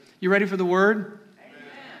You ready for the word? Amen.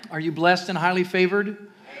 Are you blessed and highly favored? Amen.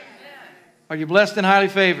 Are you blessed and highly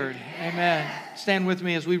favored? Amen. Stand with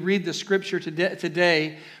me as we read the scripture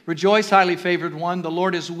today. Rejoice, highly favored one. The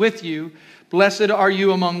Lord is with you. Blessed are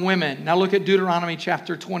you among women. Now look at Deuteronomy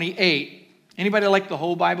chapter 28. Anybody like the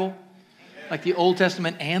whole Bible? Like the Old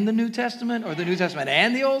Testament and the New Testament? Or the New Testament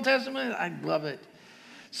and the Old Testament? I love it.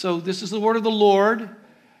 So this is the word of the Lord.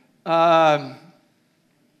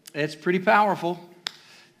 It's pretty powerful.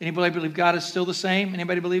 Anybody believe God is still the same?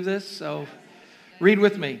 Anybody believe this? So read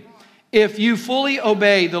with me. If you fully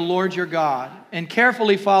obey the Lord your God and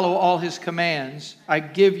carefully follow all his commands I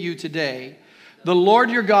give you today, the Lord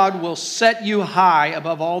your God will set you high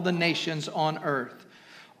above all the nations on earth.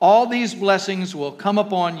 All these blessings will come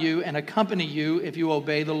upon you and accompany you if you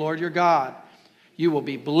obey the Lord your God. You will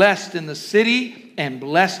be blessed in the city and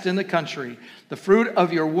blessed in the country. The fruit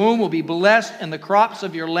of your womb will be blessed, and the crops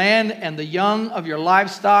of your land and the young of your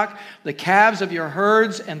livestock, the calves of your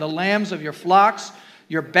herds and the lambs of your flocks.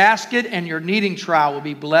 Your basket and your kneading trough will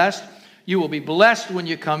be blessed. You will be blessed when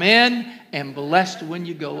you come in and blessed when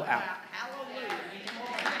you go out.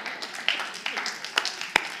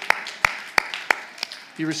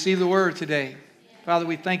 You receive the word today. Father,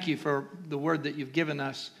 we thank you for the word that you've given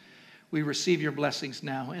us. We receive your blessings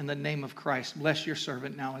now in the name of Christ. Bless your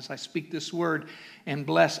servant now as I speak this word, and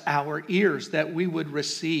bless our ears that we would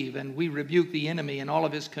receive, and we rebuke the enemy and all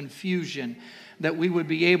of his confusion, that we would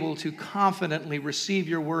be able to confidently receive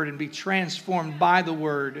your word and be transformed by the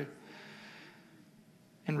word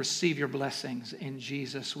and receive your blessings. In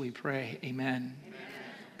Jesus we pray. Amen.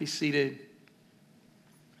 Be seated.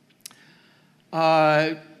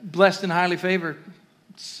 Blessed and highly favored.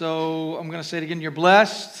 So I'm going to say it again. You're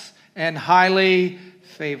blessed and highly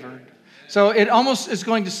favored. So it almost is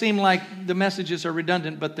going to seem like the messages are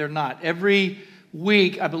redundant, but they're not. Every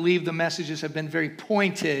week, I believe the messages have been very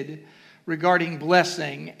pointed regarding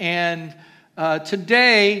blessing. And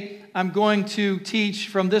today, I'm going to teach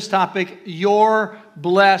from this topic, your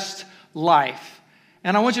blessed life.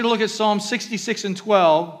 And I want you to look at Psalm 66 and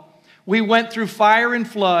 12. We went through fire and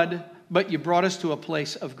flood, but you brought us to a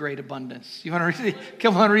place of great abundance. You want to read it?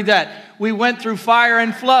 Come on, read that. We went through fire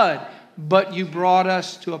and flood, but you brought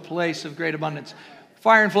us to a place of great abundance.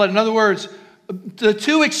 Fire and flood. In other words, the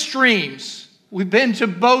two extremes. We've been to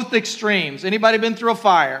both extremes. Anybody been through a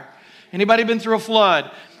fire? Anybody been through a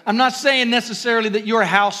flood? I'm not saying necessarily that your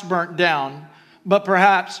house burnt down, but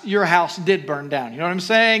perhaps your house did burn down. You know what I'm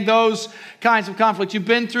saying? Those kinds of conflicts. You've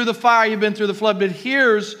been through the fire, you've been through the flood, but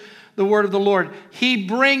here's the word of the Lord. He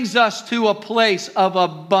brings us to a place of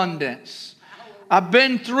abundance. I've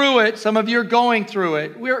been through it. Some of you are going through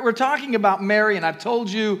it. We're talking about Mary, and I've told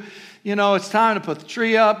you, it's time to put the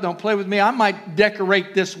tree up. Don't play with me. I might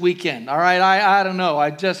decorate this weekend. All right. I don't know. I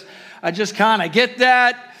just kind of get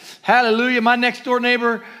that. Hallelujah. My next door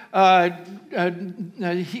neighbor, they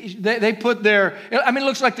put their, it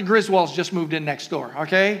looks like the Griswolds just moved in next door,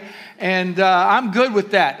 okay? And I'm good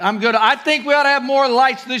with that. I'm good. I think we ought to have more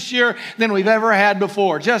lights this year than we've ever had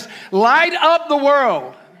before. Just light up the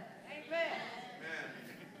world. Amen.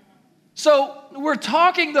 So we're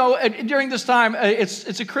talking, though, during this time,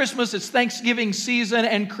 it's a Christmas, it's Thanksgiving season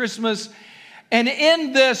and Christmas. And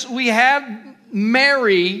in this, we have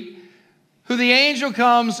Mary, who the angel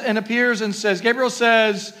comes and appears and says, Gabriel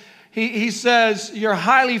says, he says, you're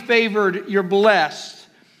highly favored, you're blessed.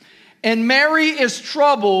 And Mary is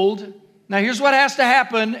troubled. Now here's what has to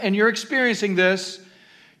happen, and you're experiencing this.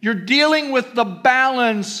 You're dealing with the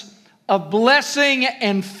balance of blessing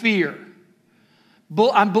and fear.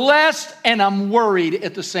 I'm blessed and I'm worried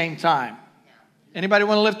at the same time. Anybody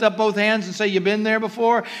want to lift up both hands and say you've been there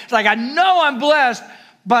before? It's like, I know I'm blessed,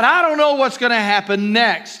 but I don't know what's going to happen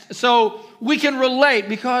next. So we can relate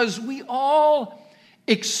because we all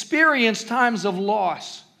experience times of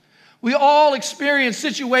loss. We all experience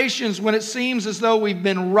situations when it seems as though we've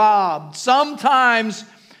been robbed. Sometimes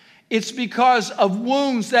it's because of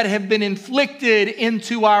wounds that have been inflicted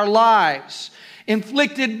into our lives,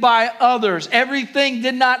 inflicted by others. Everything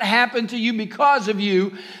did not happen to you because of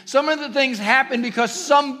you. Some of the things happened because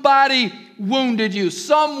somebody wounded you,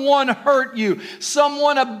 someone hurt you,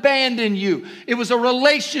 someone abandoned you. It was a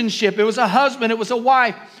relationship, it was a husband, it was a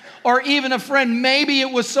wife, or even a friend. Maybe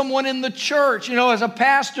it was someone in the church. As a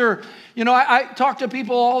pastor, You know, I talk to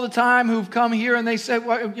people all the time who've come here and they say,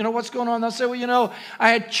 well, you know, what's going on? They'll say, well, you know, I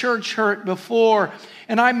had church hurt before.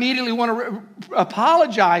 And I immediately want to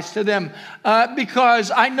apologize to them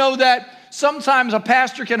because I know that sometimes a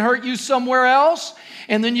pastor can hurt you somewhere else,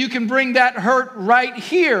 and then you can bring that hurt right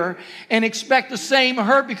here and expect the same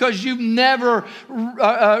hurt because you've never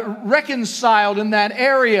reconciled in that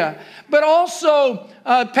area. But also,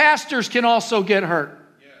 pastors can also get hurt.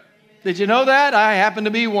 Did you know that? I happen to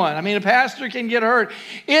be one. I mean, a pastor can get hurt.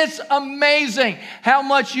 It's amazing how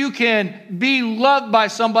much you can be loved by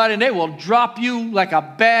somebody and they will drop you like a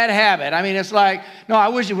bad habit. I mean, it's like, no, I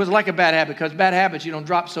wish it was like a bad habit because bad habits you don't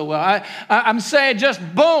drop so well. I'm saying just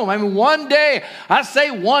boom. I mean, one day I say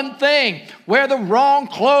one thing, wear the wrong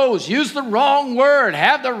clothes, use the wrong word,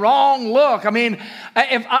 have the wrong look. I mean,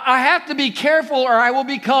 if I have to be careful or I will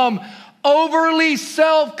become overly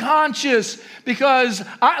self-conscious because,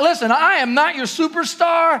 I am not your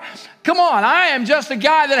superstar. Come on, I am just a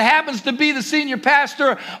guy that happens to be the senior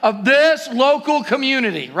pastor of this local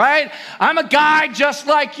community, right? I'm a guy just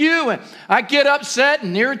like you, and I get upset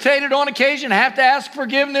and irritated on occasion. I have to ask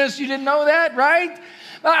forgiveness. You didn't know that, right?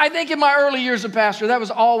 I think in my early years of pastor, that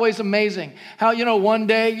was always amazing. How, you know, one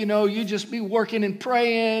day, you know, you just be working and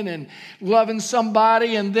praying and loving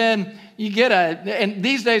somebody, and then you get and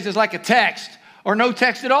these days it's like a text or no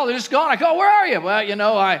text at all. They're just gone. I go, where are you? Well, you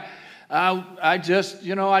know, I just,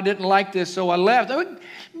 you know, I didn't like this, so I left.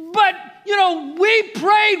 But, you know, we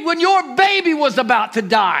prayed when your baby was about to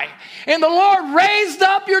die, and the Lord raised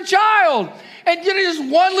up your child. And you know,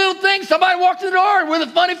 just one little thing, somebody walked in the door with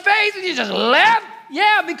a funny face, and you just left.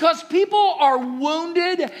 Yeah, because people are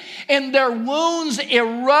wounded and their wounds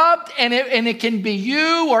erupt, and it can be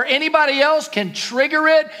you or anybody else can trigger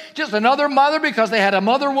it. Just another mother because they had a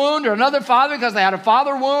mother wound, or another father because they had a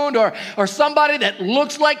father wound, or somebody that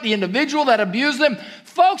looks like the individual that abused them.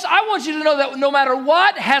 Folks, I want you to know that no matter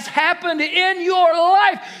what has happened in your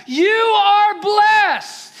life, you are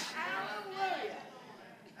blessed. Hallelujah.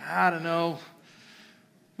 I don't know.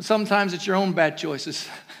 Sometimes it's your own bad choices.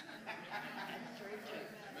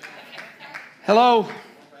 Hello?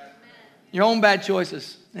 Your own bad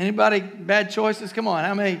choices. Anybody bad choices? Come on,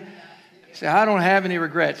 how many say, I don't have any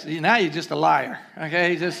regrets? Now you're just a liar,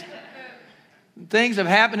 okay? Just things have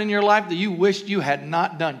happened in your life that you wished you had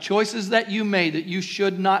not done. Choices that you made that you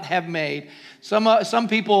should not have made. Some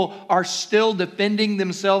people are still defending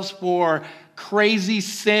themselves for crazy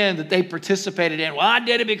sin that they participated in. Well, I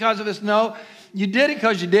did it because of this. No. You did it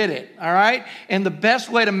because you did it, all right? And the best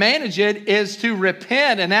way to manage it is to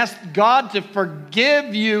repent and ask God to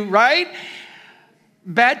forgive you, right?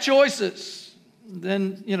 Bad choices.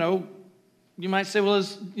 Then, you know, you might say, well,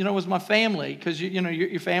 it was my family because, you know,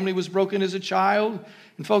 your family was broken as a child.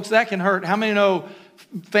 And folks, that can hurt. How many know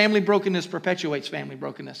family brokenness perpetuates family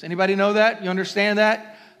brokenness? Anybody know that? You understand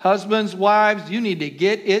that? Husbands, wives, you need to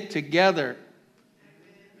get it together.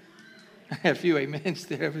 I had a few amens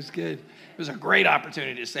there. It was good. It was a great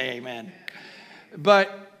opportunity to say amen.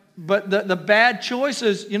 But the bad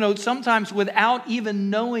choices, you know, sometimes without even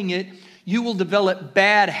knowing it, you will develop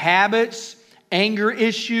bad habits, anger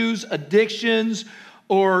issues, addictions,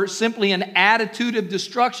 or simply an attitude of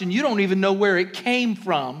destruction. You don't even know where it came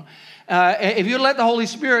from. If you let the Holy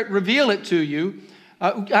Spirit reveal it to you.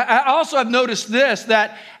 I also have noticed this,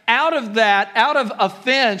 that out of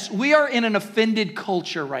offense, we are in an offended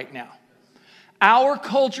culture right now. Our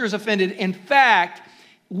culture is offended. In fact,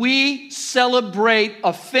 we celebrate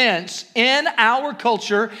offense in our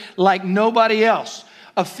culture like nobody else.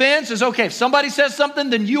 Offense is okay. If somebody says something,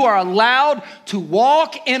 then you are allowed to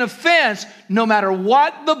walk in offense no matter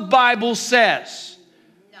what the Bible says.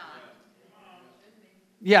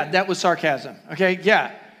 Yeah, that was sarcasm. Okay,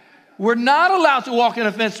 yeah. We're not allowed to walk in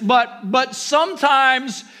offense, but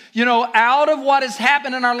sometimes, you know, out of what has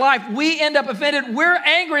happened in our life, we end up offended. We're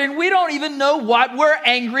angry, and we don't even know what we're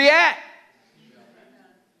angry at.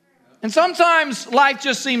 And sometimes life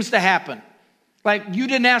just seems to happen. Like you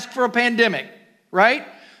didn't ask for a pandemic, right?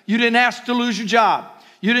 You didn't ask to lose your job.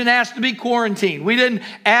 You didn't ask to be quarantined. We didn't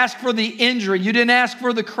ask for the injury. You didn't ask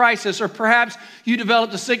for the crisis. Or perhaps you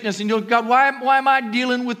developed a sickness and you go, God, why am I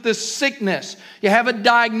dealing with this sickness? You have a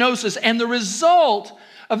diagnosis. And the result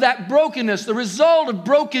of that brokenness, the result of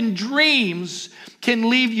broken dreams can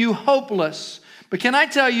leave you hopeless. But can I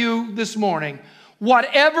tell you this morning,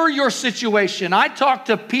 whatever your situation, I talk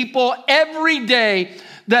to people every day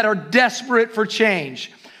that are desperate for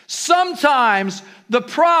change. Sometimes the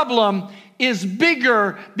problem is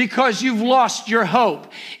bigger because you've lost your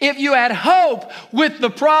hope. If you had hope with the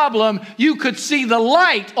problem, you could see the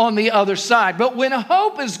light on the other side. But when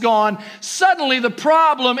hope is gone, suddenly the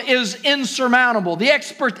problem is insurmountable. The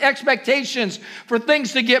expectations for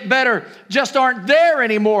things to get better just aren't there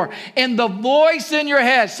anymore. And the voice in your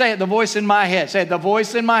head, say it, the voice in my head. Say it, the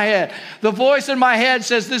voice in my head. The voice in my head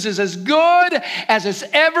says this is as good as it's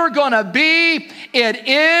ever going to be. It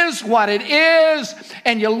is what it is.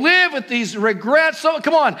 And you live with these regrets. So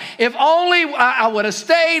come on, if only I would have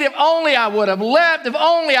stayed, if only I would have left, if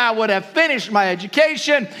only I would have finished my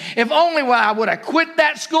education, if only I would have quit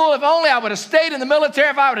that school, if only I would have stayed in the military,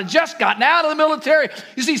 if I would have just gotten out of the military.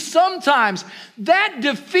 You see, sometimes that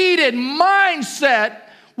defeated mindset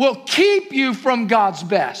will keep you from God's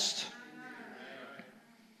best.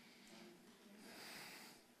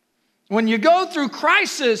 When you go through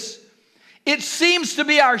crisis, it seems to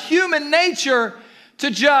be our human nature to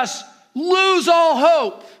just lose all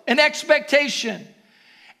hope and expectation.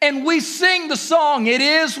 And we sing the song, it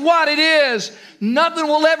is what it is. Nothing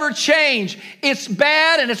will ever change. It's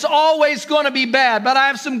bad and it's always going to be bad. But I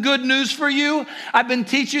have some good news for you. I've been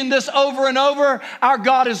teaching this over and over. Our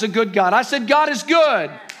God is a good God. I said, God is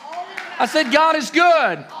good. I said, God is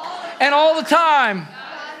good. And all the time.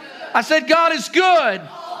 I said, God is good.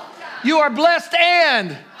 You are blessed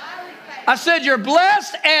and I said you're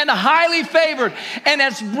blessed and highly favored. And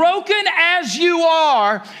as broken as you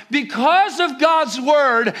are, because of God's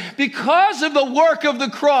word, because of the work of the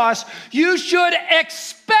cross, you should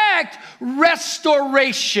expect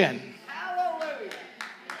restoration. Hallelujah.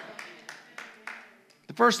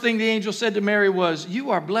 The first thing the angel said to Mary was,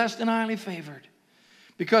 you are blessed and highly favored.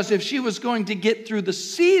 Because if she was going to get through the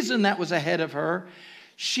season that was ahead of her,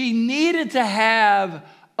 she needed to have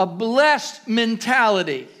a blessed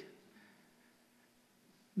mentality.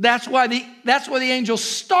 That's why the angel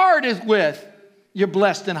started with, you're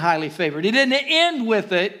blessed and highly favored. He didn't end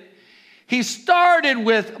with it. He started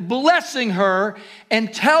with blessing her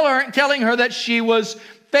and telling her that she was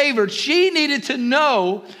favored. She needed to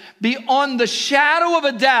know beyond the shadow of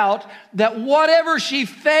a doubt that whatever she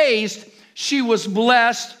faced, she was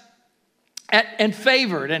blessed and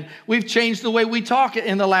favored. And we've changed the way we talk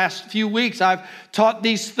in the last few weeks. I've taught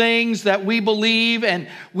these things that we believe, and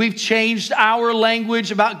we've changed our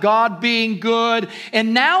language about God being good.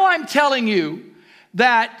 And now I'm telling you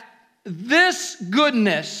that this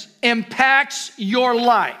goodness impacts your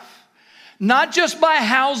life, not just by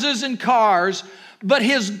houses and cars, but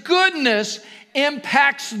His goodness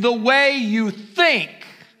impacts the way you think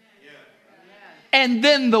and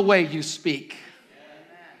then the way you speak.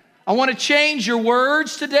 I want to change your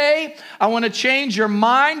words today. I want to change your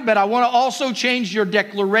mind, but I want to also change your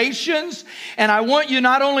declarations. And I want you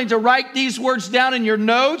not only to write these words down in your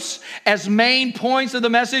notes as main points of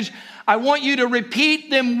the message, I want you to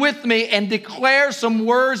repeat them with me and declare some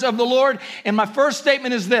words of the Lord. And my first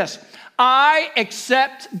statement is this: I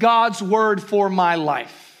accept God's word for my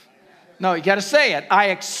life. No, you got to say it. I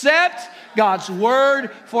accept God's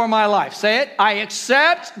word for my life. Say it. I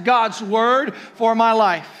accept God's word for my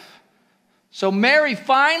life. So Mary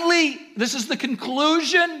finally, this is the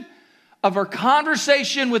conclusion of her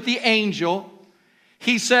conversation with the angel.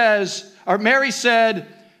 Mary said,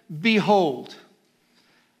 behold,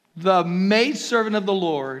 the maidservant of the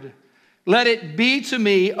Lord, let it be to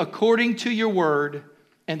me according to your word.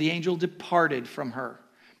 And the angel departed from her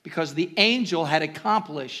because the angel had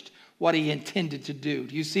accomplished what he intended to do.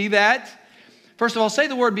 Do you see that? First of all, say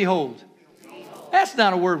the word behold. Behold. That's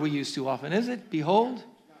not a word we use too often, is it? Behold.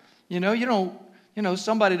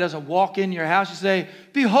 Somebody doesn't walk in your house, you say,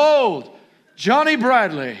 behold, Johnny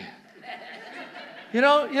Bradley. You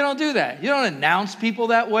don't do that. You don't announce people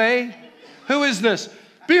that way. Who is this?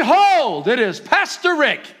 Behold, it is Pastor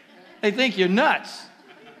Rick. They think you're nuts.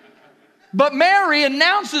 But Mary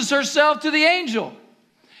announces herself to the angel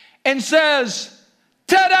and says,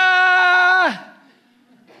 ta-da!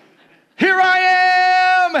 Here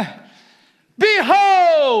I am.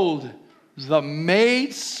 Behold, the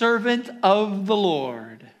maidservant of the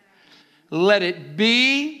Lord. Let it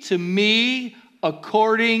be to me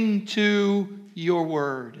according to your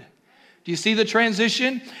word. Do you see the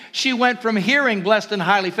transition? She went from hearing blessed and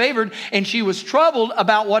highly favored, and she was troubled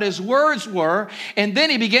about what his words were. And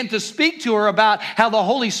then he began to speak to her about how the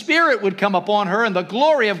Holy Spirit would come upon her and the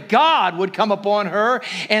glory of God would come upon her,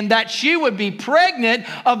 and that she would be pregnant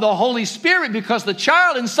of the Holy Spirit because the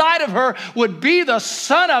child inside of her would be the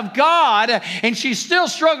Son of God. And she's still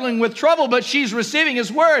struggling with trouble, but she's receiving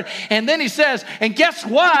his word. And then he says, and guess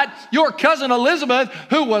what? Your cousin Elizabeth,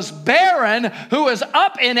 who was barren, who is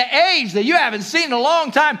up in age, age that you haven't seen in a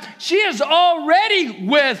long time, she is already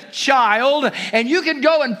with child. And you can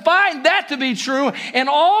go and find that to be true. And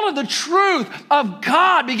all of the truth of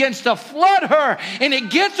God begins to flood her. And it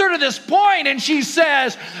gets her to this point, and she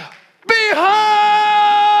says, behold,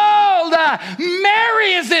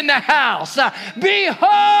 Mary is in the house.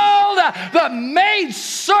 Behold, the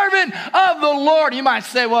maidservant of the Lord. You might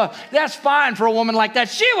say, well, that's fine for a woman like that.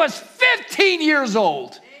 She was 15 years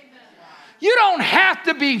old. You don't have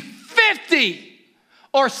to be 50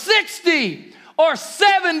 or 60 or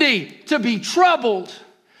 70 to be troubled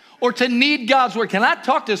or to need God's word. Can I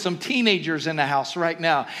talk to some teenagers in the house right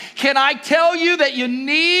now? Can I tell you that you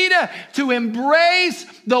need to embrace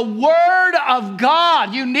the word of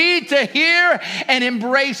God? You need to hear and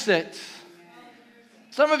embrace it.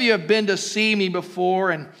 Some of you have been to see me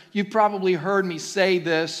before, and you've probably heard me say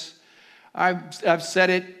this. I've said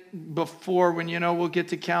it before when, we'll get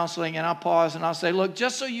to counseling, and I'll pause and I'll say, look,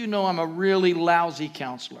 just so you know, I'm a really lousy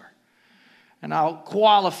counselor. And I'll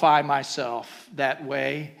qualify myself that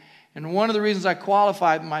way. And one of the reasons I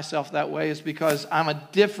qualify myself that way is because I'm a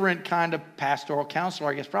different kind of pastoral counselor.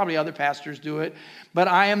 I guess probably other pastors do it. But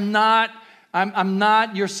I'm not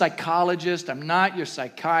your psychologist. I'm not your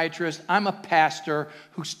psychiatrist. I'm a pastor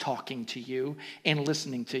who's talking to you and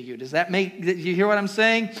listening to you. Does that you hear what I'm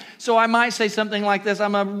saying? So I might say something like this.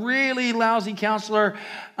 I'm a really lousy counselor.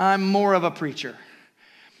 I'm more of a preacher.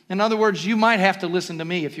 In other words, you might have to listen to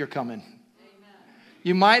me if you're coming.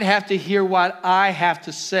 You might have to hear what I have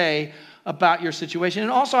to say about your situation.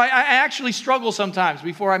 And also, I actually struggle sometimes.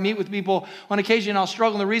 Before I meet with people, on occasion I'll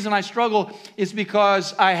struggle. And the reason I struggle is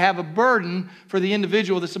because I have a burden for the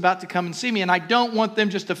individual that's about to come and see me. And I don't want them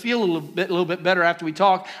just to feel a little bit better after we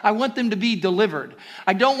talk. I want them to be delivered.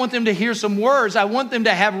 I don't want them to hear some words. I want them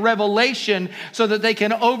to have revelation so that they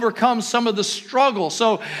can overcome some of the struggle.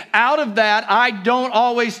 So out of that, I don't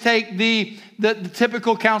always take the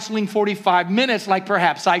typical counseling 45 minutes like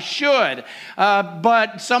perhaps I should.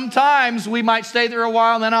 But sometimes we might stay there a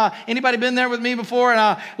while, and then anybody been there with me before? And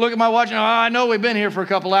I look at my watch and I know we've been here for a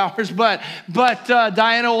couple hours, but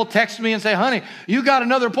Diana will text me and say, honey, you got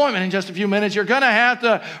another appointment in just a few minutes. You're going to have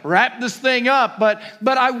to wrap this thing up. But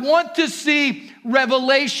I want to see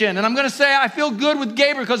revelation. And I'm going to say I feel good with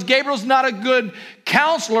Gabriel because Gabriel's not a good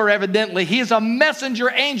counselor, evidently. He is a messenger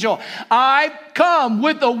angel. I come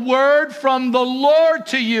with a word from the Lord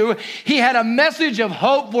to you. He had a message of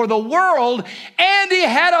hope for the world, and he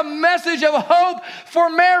had a message of hope for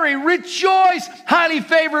Mary. Rejoice, highly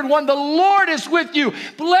favored one. The Lord is with you.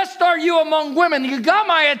 Blessed are you among women. You got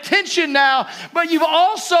my attention now, but you've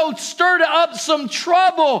also stirred up some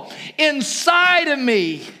trouble inside of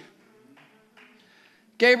me.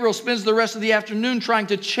 Gabriel spends the rest of the afternoon trying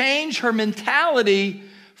to change her mentality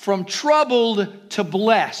from troubled to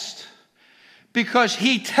blessed, because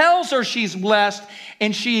he tells her she's blessed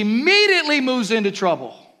and she immediately moves into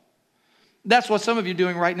trouble. That's what some of you are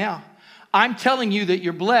doing right now. I'm telling you that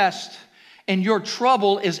you're blessed, and your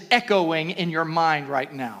trouble is echoing in your mind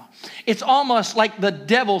right now. It's almost like the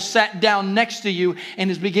devil sat down next to you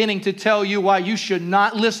and is beginning to tell you why you should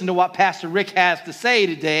not listen to what Pastor Rick has to say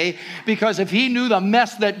today, because if he knew the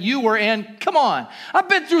mess that you were in, come on, I've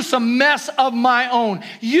been through some mess of my own.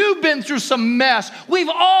 You've been through some mess. We've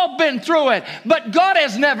all been through it, but God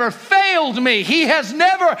has never failed me. He has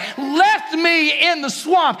never left me in the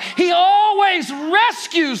swamp. He always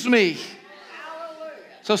rescues me.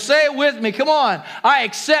 So say it with me. Come on. I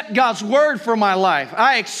accept God's word for my life.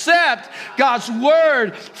 I accept God's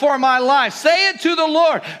word for my life. Say it to the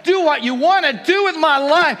Lord. Do what you want to do with my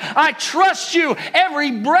life. I trust you.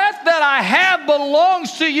 Every breath that I have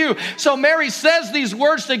belongs to you. So Mary says these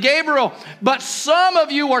words to Gabriel, but some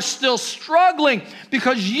of you are still struggling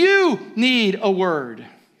because you need a word.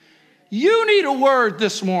 You need a word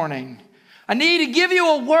this morning. I need to give you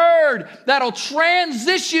a word that'll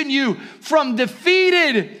transition you from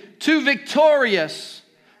defeated to victorious.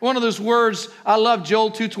 One of those words, I love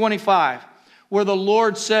Joel 2:25, where the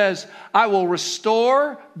Lord says, I will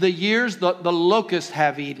restore the years the locusts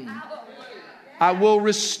have eaten. I will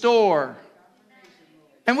restore.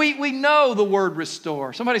 And we know the word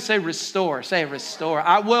restore. Somebody say restore. Say restore.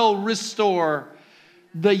 I will restore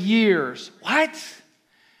the years. What?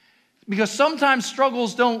 Because sometimes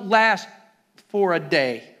struggles don't last for a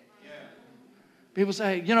day. People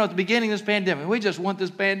say, at the beginning of this pandemic, we just want this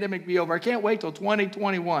pandemic to be over. I can't wait till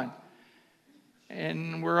 2021.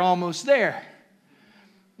 And we're almost there.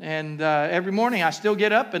 And every morning I still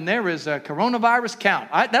get up and there is a coronavirus count.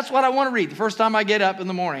 That's what I want to read the first time I get up in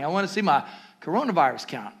the morning. I want to see my coronavirus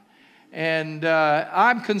count. And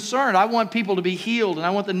I'm concerned. I want people to be healed, and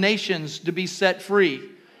I want the nations to be set free.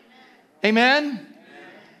 Amen?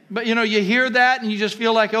 But you hear that and you just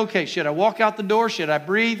feel like, okay, should I walk out the door? Should I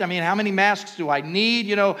breathe? I mean, how many masks do I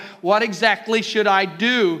need? What exactly should I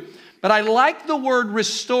do? But I like the word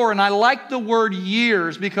restore and I like the word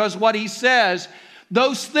years, because what he says,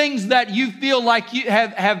 those things that you feel like you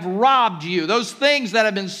have robbed you, those things that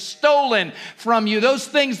have been stolen from you, those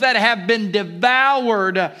things that have been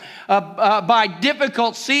devoured by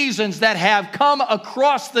difficult seasons that have come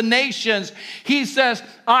across the nations, he says,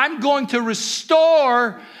 I'm going to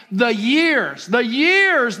restore the years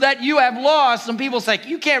that you have lost. Some people say,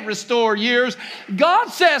 you can't restore years. God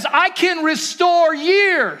says, I can restore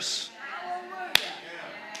years.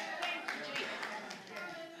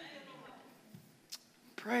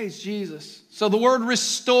 Praise Jesus. So the word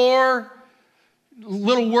restore,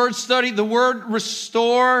 little word study, the word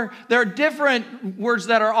restore, there are different words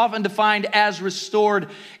that are often defined as restored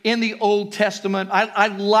in the Old Testament. I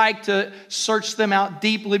like to search them out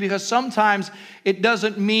deeply, because sometimes it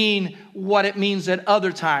doesn't mean what it means at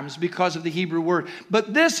other times because of the Hebrew word.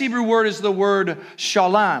 But this Hebrew word is the word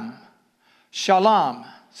shalom. Shalom.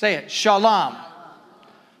 Say it. Shalom.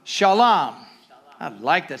 Shalom. I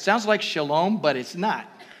like that. Sounds like shalom, but it's not.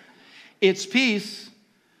 It's peace,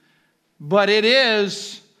 but it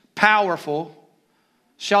is powerful.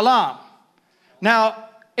 Shalom. Now,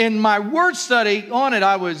 in my word study on it,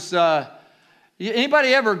 I was, anybody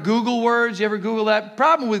ever Google words? You ever Google that?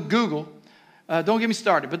 Problem with Google, don't get me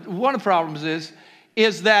started, but one of the problems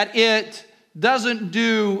is that it doesn't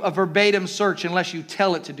do a verbatim search unless you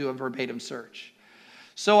tell it to do a verbatim search.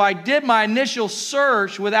 So I did my initial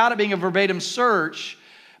search without it being a verbatim search,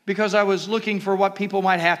 because I was looking for what people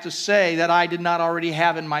might have to say that I did not already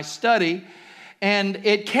have in my study. And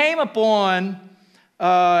it came upon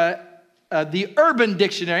the Urban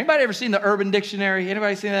Dictionary. Anybody ever seen the Urban Dictionary?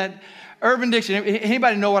 Anybody seen that? Urban Dictionary.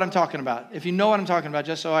 Anybody know what I'm talking about? If you know what I'm talking about,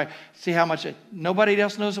 just so I see how much nobody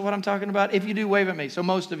else knows what I'm talking about. If you do, wave at me. So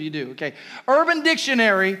most of you do. Okay. Urban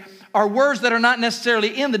Dictionary are words that are not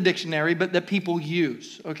necessarily in the dictionary, but that people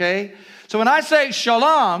use. Okay. So when I say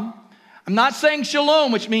shalom, I'm not saying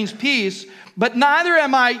shalom, which means peace, but neither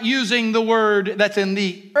am I using the word that's in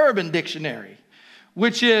the Urban Dictionary,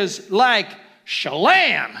 which is like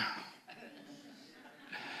shalam.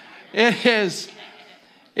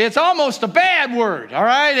 It's almost a bad word, all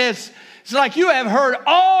right? It's like you have heard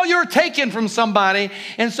all you're taking from somebody,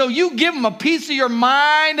 and so you give them a piece of your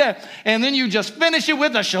mind, and then you just finish it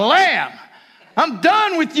with a shalam. I'm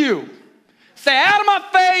done with you. Stay out of my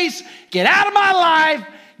face. Get out of my life.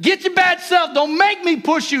 Get your bad self. Don't make me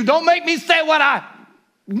push you. Don't make me say what I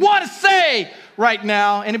want to say right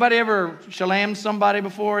now. Anybody ever shalam somebody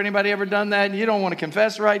before? Anybody ever done that? You don't want to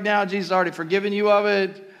confess right now. Jesus already forgiven you of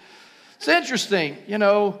it. It's interesting,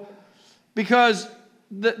 because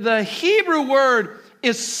the Hebrew word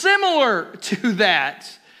is similar to that.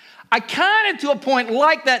 I kind of to a point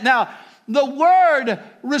like that. Now, the word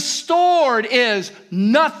restored is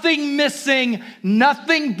nothing missing,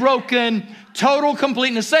 nothing broken, total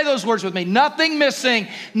completeness. Say those words with me. Nothing missing,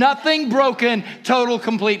 nothing broken, total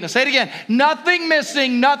completeness. Say it again. Nothing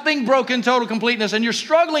missing, nothing broken, total completeness. And you're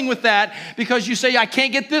struggling with that because you say, I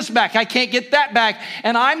can't get this back. I can't get that back.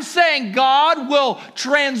 And I'm saying God will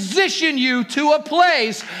transition you to a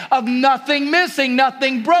place of nothing missing,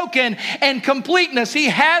 nothing broken, and completeness. He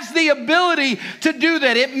has the ability to do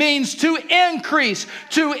that. It means to increase,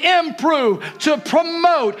 to improve, to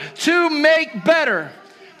promote, to make better.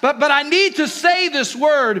 But I need to say this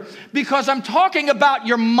word because I'm talking about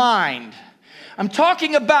your mind. I'm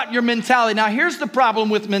talking about your mentality. Now, here's the problem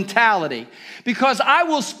with mentality. Because I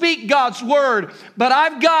will speak God's word, but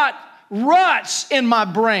I've got ruts in my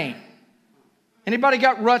brain. Anybody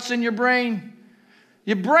got ruts in your brain?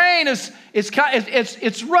 Your brain it's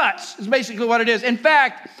ruts. It's basically what it is. In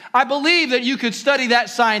fact, I believe that you could study that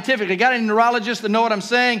scientifically. Got any neurologists that know what I'm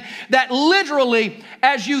saying? That literally,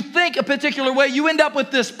 as you think a particular way, you end up with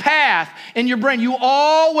this path in your brain. You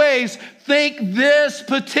always think this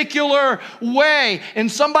particular way.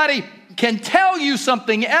 And somebody can tell you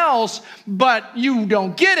something else, but you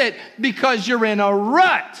don't get it because you're in a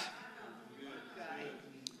rut.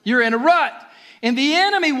 You're in a rut. And the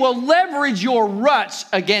enemy will leverage your ruts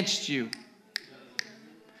against you.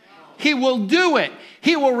 He will do it.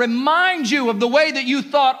 He will remind you of the way that you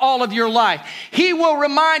thought all of your life. He will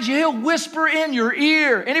remind you. He'll whisper in your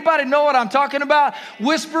ear. Anybody know what I'm talking about?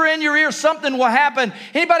 Whisper in your ear. Something will happen.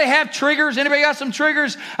 Anybody have triggers? Anybody got some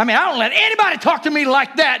triggers? I don't let anybody talk to me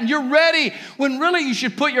like that. And you're ready when really you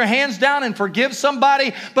should put your hands down and forgive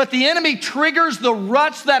somebody. But the enemy triggers the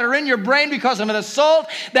ruts that are in your brain because of an assault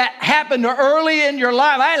that happened early in your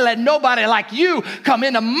life. I ain't let nobody like you come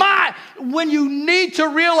into my when you need to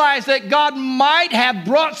realize that God might have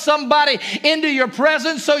brought somebody into your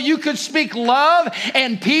presence so you could speak love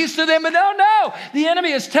and peace to them. But no, the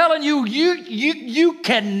enemy is telling you, you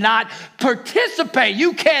cannot participate.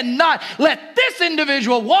 You cannot let this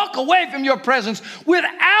individual walk away from your presence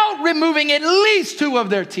without removing at least 2 of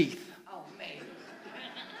their teeth.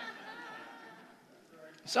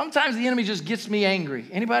 Sometimes the enemy just gets me angry.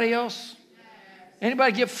 Anybody else?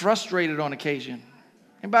 Anybody get frustrated on occasion?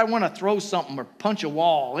 Anybody want to throw something or punch a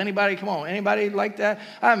wall? Anybody, come on, anybody like that?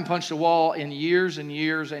 I haven't punched a wall in years and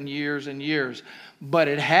years and years and years, but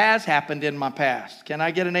it has happened in my past. Can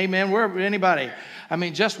I get an amen? Where, anybody? I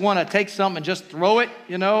mean, just want to take something and just throw it,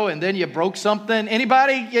 and then you broke something.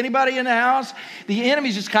 Anybody in the house? The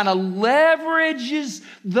enemy just kind of leverages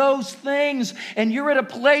those things, and you're at a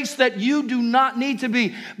place that you do not need to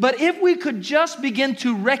be. But if we could just begin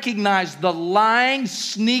to recognize the lying,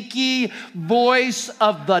 sneaky voice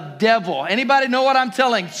of the devil. Anybody know what I'm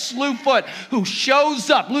telling? Slewfoot, who shows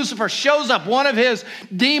up, Lucifer shows up, one of his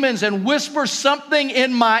demons, and whispers something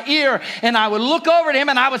in my ear, and I would look over to him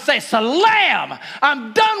and I would say, "Salam!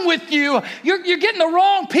 I'm done with you. You're getting the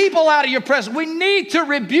wrong people out of your presence. We need to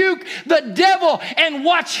rebuke the devil and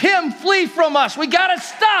watch him flee from us. We got to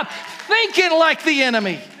stop thinking like the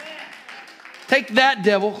enemy." Take that,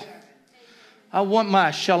 devil. I want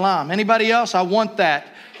my shalom. Anybody else? I want that.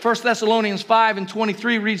 1 Thessalonians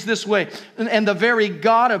 5:23 reads this way, "And the very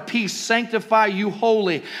God of peace sanctify you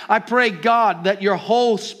wholly. I pray, God, that your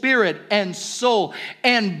whole spirit and soul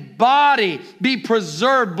and body be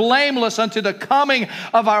preserved blameless unto the coming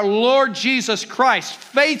of our Lord Jesus Christ.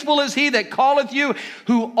 Faithful is he that calleth you,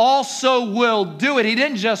 who also will do it." He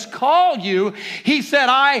didn't just call you. He said,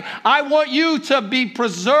 I want you to be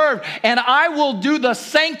preserved, and I will do the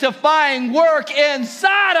sanctifying work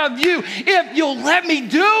inside of you if you'll let me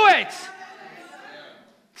do it.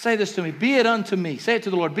 Say this to me. Be it unto me. Say it to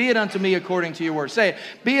the Lord. Be it unto me according to your word. Say it.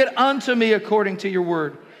 Be it unto me according to your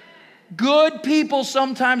word. Good people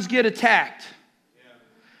sometimes get attacked.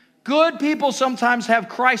 Good people sometimes have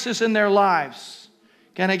crisis in their lives.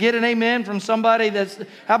 Can I get an amen from somebody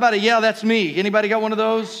how about a yeah, that's me? Anybody got one of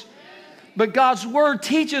those? But God's word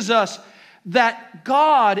teaches us that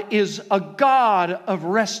God is a God of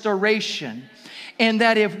restoration. And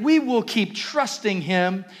that if we will keep trusting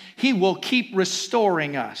him, he will keep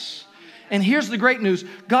restoring us. And here's the great news.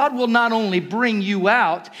 God will not only bring you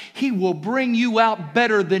out, he will bring you out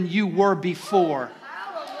better than you were before.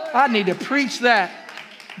 I need to preach that.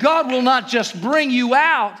 God will not just bring you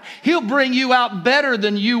out, he'll bring you out better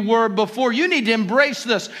than you were before. You need to embrace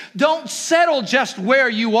this. Don't settle just where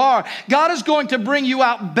you are. God is going to bring you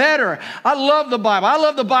out better. I love the Bible. I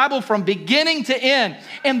love the Bible from beginning to end.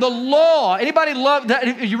 And the law, anybody love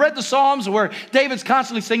that? You read the Psalms where David's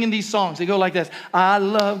constantly singing these songs. They go like this. I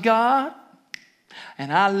love God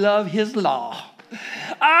and I love his law.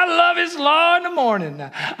 I love his law in the morning.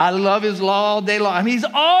 I love his law all day long. I mean, he's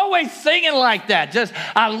always singing like that. Just,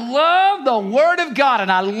 I love the word of God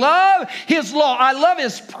and I love his law. I love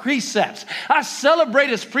his precepts. I celebrate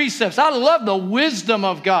his precepts. I love the wisdom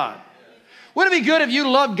of God. Wouldn't it be good if you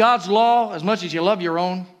loved God's law as much as you love your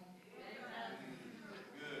own?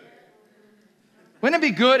 Wouldn't it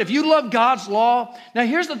be good if you love God's law? Now,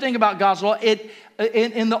 here's the thing about God's law.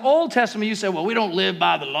 In the Old Testament, you say, well, we don't live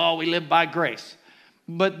by the law. We live by grace.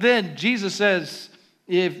 But then Jesus says,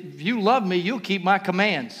 if you love me, you'll keep my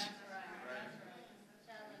commands.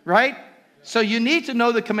 Right? So you need to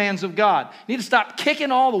know the commands of God. You need to stop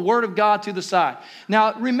kicking all the word of God to the side.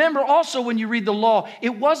 Now, remember also when you read the law, it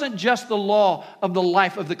wasn't just the law of the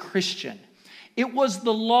life of the Christian. It was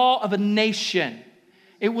the law of a nation.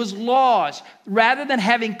 It was laws. Rather than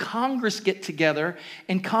having Congress get together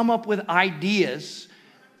and come up with ideas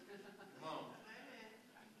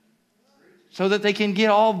so that they can get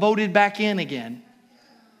all voted back in again.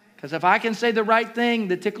 Because if I can say the right thing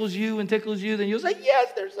that tickles you, then you'll say,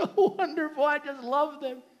 yes, they're so wonderful. I just love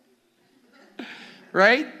them.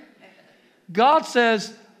 Right? God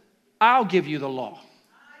says, I'll give you the law.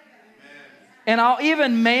 And I'll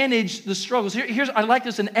even manage the struggles. I like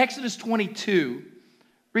this in Exodus 22.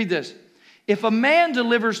 Read this. If a man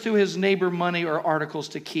delivers to his neighbor money or articles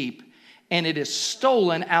to keep, and it is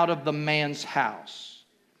stolen out of the man's house,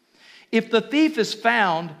 if the thief is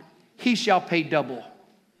found, he shall pay double.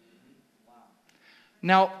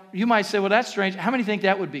 Now, you might say, well, that's strange. How many think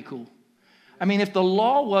that would be cool? I mean, if the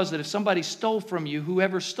law was that if somebody stole from you,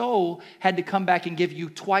 whoever stole had to come back and give you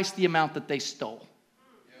twice the amount that they stole.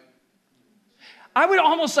 I would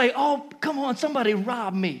almost say, oh, come on, somebody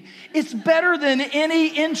robbed me. It's better than any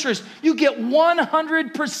interest. You get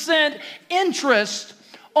 100% interest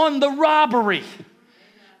on the robbery.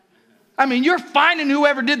 I mean, you're finding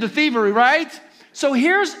whoever did the thievery, right? So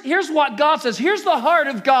here's what God says. Here's the heart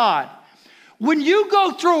of God. When you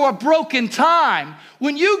go through a broken time,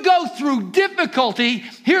 when you go through difficulty,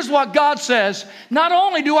 here's what God says. Not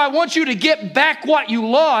only do I want you to get back what you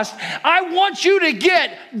lost, I want you to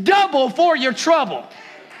get double for your trouble.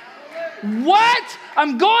 What?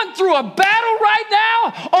 I'm going through a battle right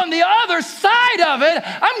now. On the other side of it,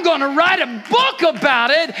 I'm going to write a book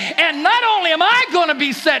about it. And not only am I going to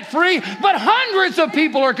be set free, but hundreds of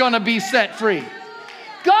people are going to be set free.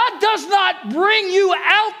 God does not bring you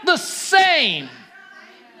out the same.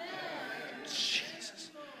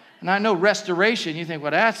 Jesus. And I know restoration, you think,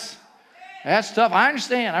 well, that's tough. I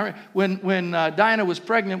understand. When Diana was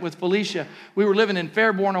pregnant with Felicia, we were living in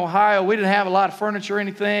Fairborn, Ohio. We didn't have a lot of furniture or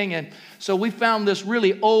anything. And so we found this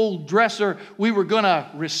really old dresser. We were going to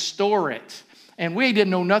restore it. And we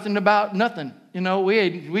didn't know nothing about nothing. You know,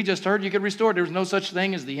 we just heard you could restore it. There was no such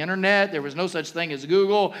thing as the internet. There was no such thing as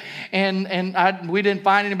Google. And we didn't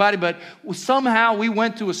find anybody. But somehow we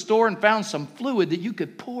went to a store and found some fluid that you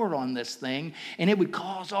could pour on this thing. And it would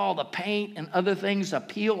cause all the paint and other things to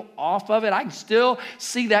peel off of it. I can still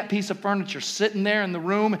see that piece of furniture sitting there in the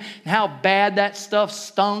room and how bad that stuff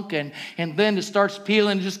stunk. And then it starts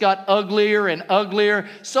peeling. It just got uglier and uglier.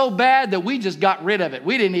 So bad that we just got rid of it.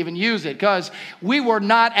 We didn't even use it because we were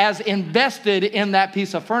not as invested in that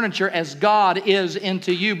piece of furniture as God is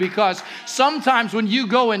into you, because sometimes when you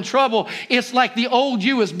go in trouble, it's like the old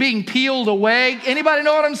you is being peeled away. Anybody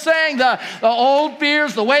know what I'm saying? The old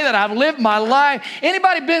fears, the way that I've lived my life.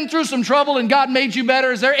 Anybody been through some trouble and God made you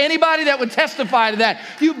better? Is there anybody that would testify to that?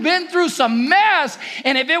 You've been through some mess,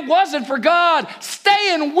 and if it wasn't for God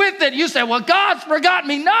staying with it, you say, well, God's forgotten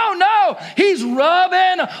me. No. He's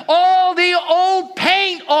rubbing all the old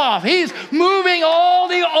paint off. He's moving all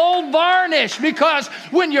the old varnish, because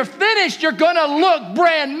when you're finished, you're going to look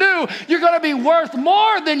brand new. You're going to be worth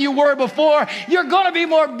more than you were before. You're going to be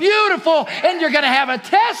more beautiful, and you're going to have a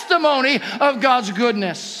testimony of God's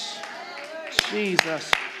goodness.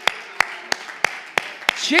 Jesus.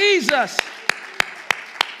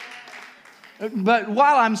 But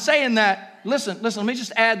while I'm saying that, listen, let me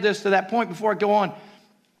just add this to that point before I go on.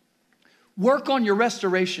 Work on your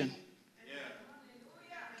restoration.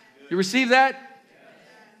 You receive that?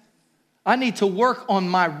 I need to work on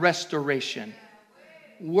my restoration.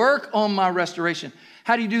 Work on my restoration.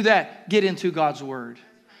 How do you do that? Get into God's word.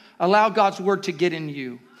 Allow God's word to get in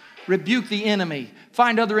you. Rebuke the enemy.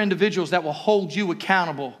 Find other individuals that will hold you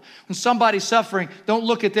accountable. When somebody's suffering, don't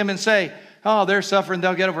look at them and say, oh, they're suffering,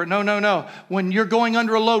 they'll get over it. No. When you're going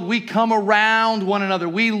under a load, we come around one another.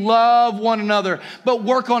 We love one another, but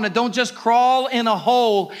work on it. Don't just crawl in a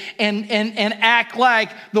hole and act like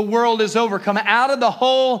the world is over. Come out of the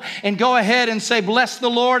hole and go ahead and say, bless the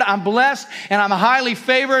Lord. I'm blessed and I'm highly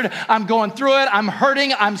favored. I'm going through it. I'm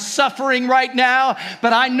hurting. I'm suffering right now,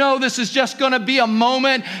 but I know this is just going to be a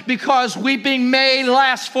moment, because weeping may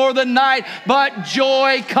last for the night, but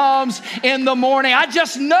joy comes in the morning. I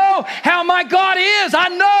just know how my God is. I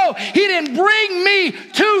know He didn't bring me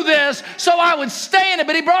to this so I would stay in it,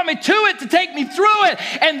 but He brought me to it to take me through it,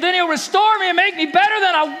 and then He'll restore me and make me better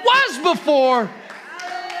than I was before.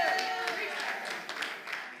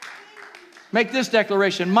 Make this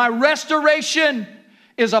declaration. My restoration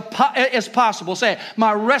is possible. Say it.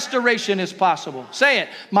 My restoration is possible. Say it.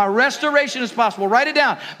 My restoration is possible. Write it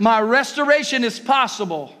down. My restoration is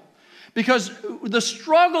possible. Because the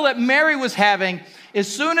struggle that Mary was having, as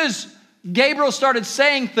soon as Gabriel started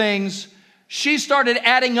saying things, she started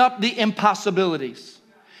adding up the impossibilities.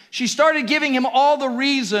 She started giving him all the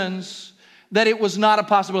reasons that it was not a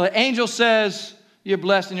possibility. Angel says, you're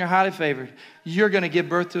blessed and you're highly favored. You're going to give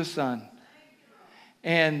birth to a son.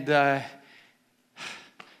 And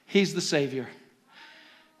He's the Savior,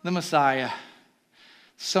 the Messiah,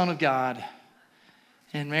 Son of God.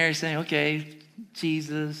 And Mary's saying, okay,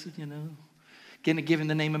 Jesus, going to give Him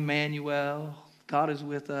the name Emmanuel. God is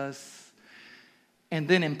with us. And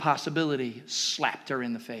then impossibility slapped her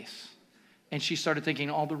in the face. And she started thinking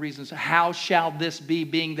all the reasons. How shall this be,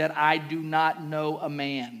 being that I do not know a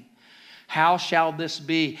man? How shall this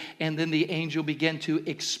be? And then the angel began to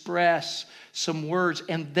express some words,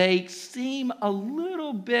 and they seem a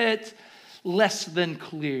little bit less than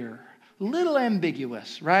clear. Little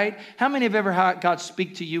ambiguous, right? How many have ever had God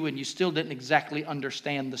speak to you and you still didn't exactly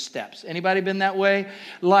understand the steps? Anybody been that way?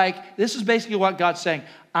 Like, this is basically what God's saying.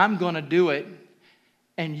 I'm going to do it.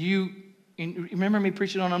 And you You remember me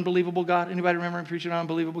preaching on Unbelievable God? Anybody remember me preaching on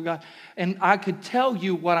Unbelievable God? And I could tell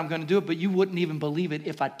you what I'm going to do, but you wouldn't even believe it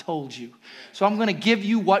if I told you. So I'm going to give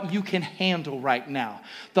you what you can handle right now.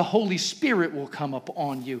 The Holy Spirit will come up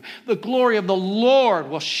on you. The glory of the Lord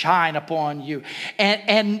will shine upon you.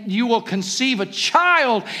 And you will conceive a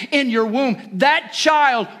child in your womb. That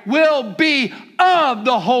child will be of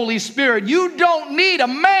the Holy Spirit. You don't need a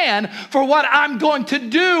man for what I'm going to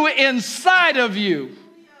do inside of you.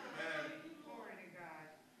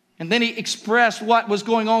 And then he expressed what was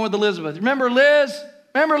going on with Elizabeth. Remember Liz?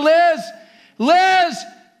 Remember Liz? Liz!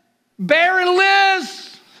 Barren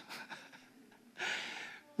Liz!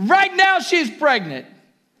 Right now she's pregnant.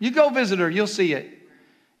 You go visit her, you'll see it.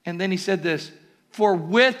 And then he said this, for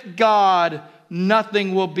with God,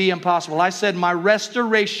 nothing will be impossible. I said my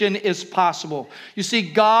restoration is possible. You see,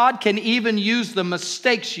 God can even use the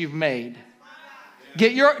mistakes you've made.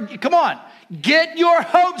 Get your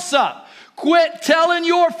hopes up. Quit telling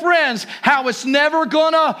your friends how it's never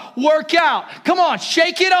gonna work out. Come on,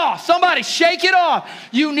 shake it off. Somebody shake it off.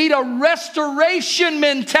 You need a restoration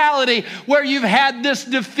mentality where you've had this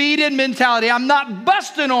defeated mentality. I'm not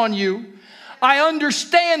busting on you. I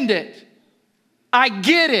understand it. I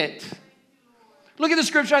get it. Look at the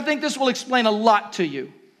scripture. I think this will explain a lot to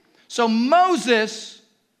you. So Moses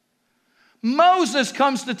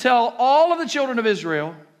comes to tell all of the children of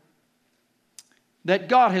Israel that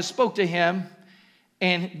God has spoke to him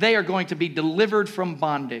and they are going to be delivered from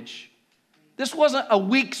bondage. This wasn't a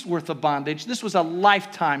week's worth of bondage. This was a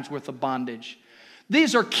lifetime's worth of bondage.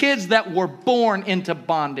 These are kids that were born into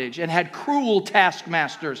bondage and had cruel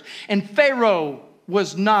taskmasters. And Pharaoh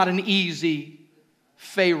was not an easy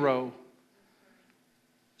Pharaoh.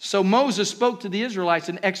 So Moses spoke to the Israelites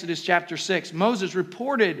in Exodus chapter 6. Moses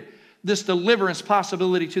reported this deliverance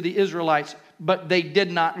possibility to the Israelites, but they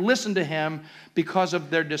did not listen to him because of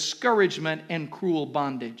their discouragement and cruel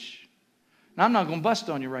bondage. Now, I'm not going to bust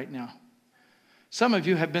on you right now. Some of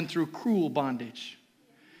you have been through cruel bondage.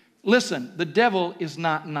 Listen, the devil is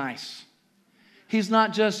not nice. He's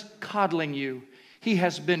not just coddling you. He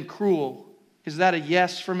has been cruel. Is that a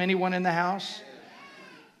yes from anyone in the house?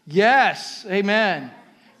 Yes. Amen.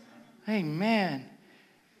 Amen.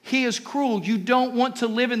 He is cruel. You don't want to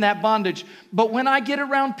live in that bondage. But when I get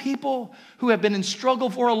around people who have been in struggle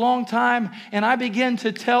for a long time and I begin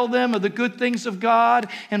to tell them of the good things of God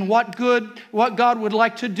and what God would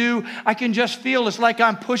like to do, I can just feel it's like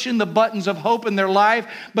I'm pushing the buttons of hope in their life,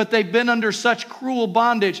 but they've been under such cruel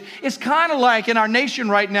bondage. It's kind of like in our nation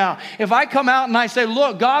right now. If I come out and I say,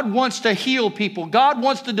 look, God wants to heal people. God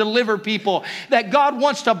wants to deliver people. That God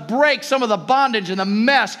wants to break some of the bondage and the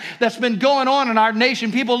mess that's been going on in our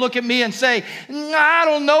nation. People look at me and say, I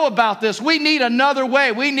don't know about this. We need another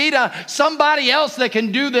way. We need somebody else that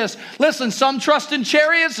can do this. Listen, some trust in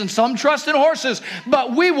chariots and some trust in horses,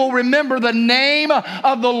 but we will remember the name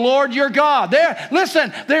of the Lord your God.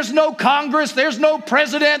 Listen, there's no Congress, there's no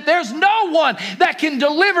president, there's no one that can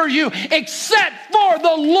deliver you except for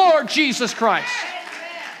the Lord Jesus Christ.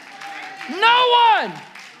 No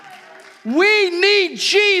one. We need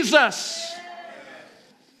Jesus.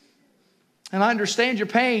 And I understand your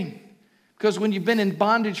pain because when you've been in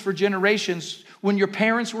bondage for generations, when your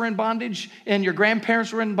parents were in bondage and your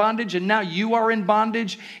grandparents were in bondage and now you are in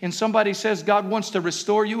bondage and somebody says God wants to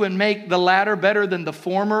restore you and make the latter better than the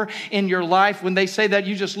former in your life, when they say that,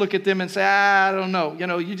 you just look at them and say, I don't know. You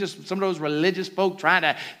know, you just, some of those religious folk trying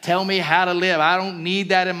to tell me how to live. I don't need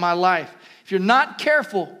that in my life. If you're not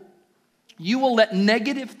careful, you will let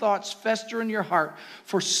negative thoughts fester in your heart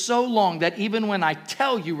for so long that even when I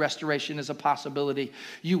tell you restoration is a possibility,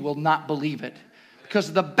 you will not believe it because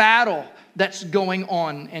of the battle that's going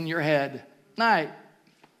on in your head. I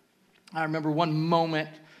remember one moment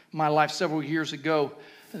in my life several years ago,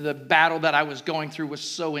 the battle that I was going through was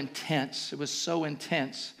so intense. It was so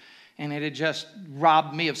intense. And it had just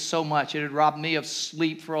robbed me of so much. It had robbed me of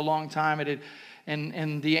sleep for a long time.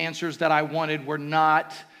 And the answers that I wanted were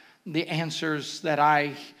not the answers that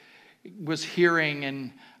I was hearing,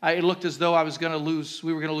 and it looked as though we were going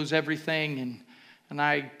to lose everything,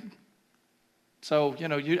 so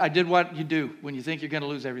I did what you do when you think you're going to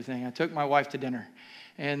lose everything. I took my wife to dinner,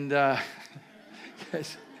 and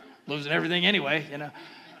losing everything anyway,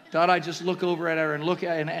 thought I'd just look over at her and look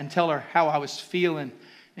at and tell her how I was feeling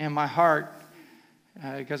in my heart,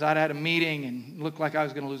 because I'd had a meeting and looked like I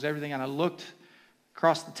was going to lose everything, and I looked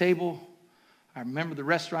across the table. I remember the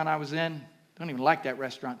restaurant I was in. Don't even like that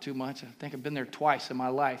restaurant too much. I think I've been there twice in my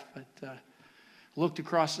life. But looked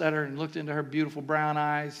across at her and looked into her beautiful brown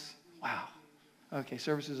eyes. Wow. Okay,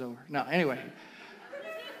 service is over. No, anyway.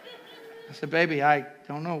 I said, baby, I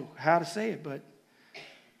don't know how to say it, but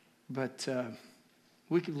But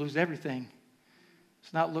we could lose everything.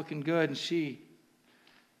 It's not looking good. And she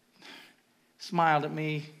smiled at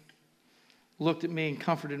me, looked at me, and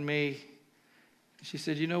comforted me. She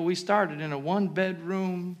said, you know, we started in a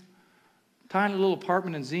one-bedroom, tiny little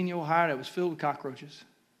apartment in Xenia, Ohio that was filled with cockroaches.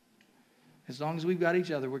 As long as we've got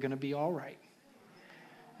each other, we're going to be all right.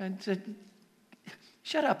 And I said,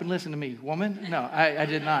 shut up and listen to me, woman. No, I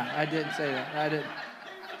did not. I didn't say that.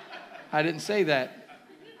 I didn't say that.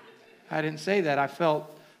 I didn't say that. I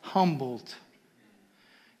felt humbled.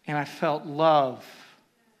 And I felt love.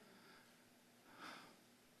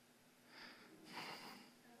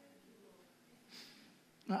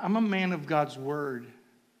 I'm a man of God's word.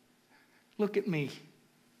 Look at me.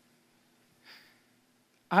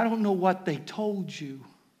 I don't know what they told you,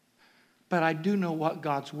 but I do know what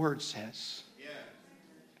God's word says. Yeah.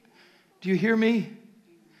 Do you hear me?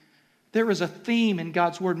 There is a theme in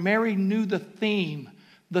God's word. Mary knew the theme.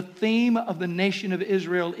 The theme of the nation of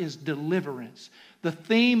Israel is deliverance. The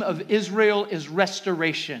theme of Israel is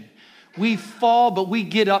restoration. We fall, but we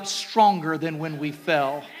get up stronger than when we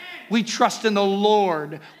fell. We trust in the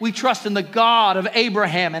Lord. We trust in the God of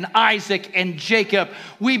Abraham and Isaac and Jacob.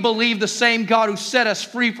 We believe the same God who set us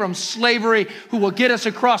free from slavery, who will get us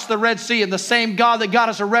across the Red Sea, and the same God that got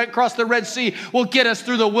us across the Red Sea will get us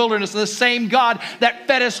through the wilderness. And the same God that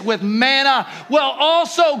fed us with manna will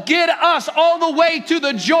also get us all the way to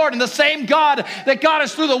the Jordan. The same God that got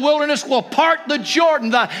us through the wilderness will part the Jordan.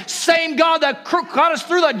 The same God that got us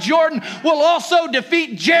through the Jordan will also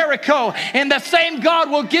defeat Jericho. And the same God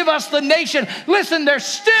will give us the nation. Listen, there's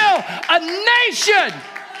still a nation.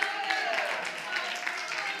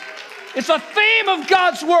 It's a theme of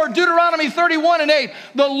God's word. Deuteronomy 31:8.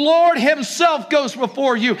 The Lord himself goes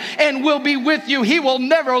before you and will be with you. He will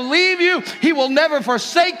never leave you. He will never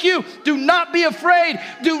forsake you. Do not be afraid.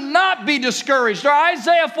 Do not be discouraged. Or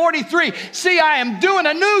Isaiah 43. See, I am doing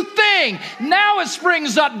a new thing. Now it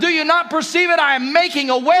springs up. Do you not perceive it? I am making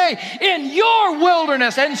a way in your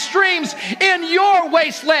wilderness and streams in your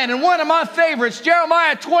wasteland. And one of my favorites,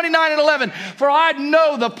 Jeremiah 29:11. For I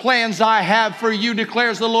know the plans I have for you,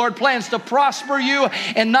 declares the Lord. Plans to prosper you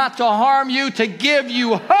and not to harm you, to give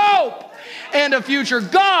you hope and a future.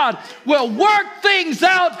 God will work things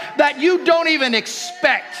out that you don't even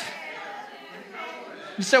expect.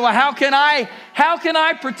 You say, well, how can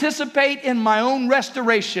I participate in my own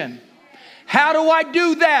restoration? How do I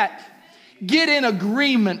do that? Get in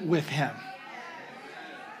agreement with him.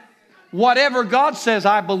 Whatever God says,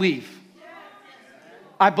 I believe.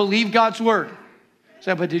 I believe God's word.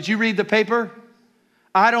 So, but did you read the paper?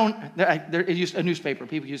 I don't. It used a newspaper.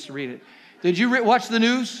 People used to read it. Did you watch the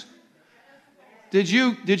news? Did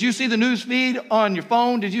you see the news feed on your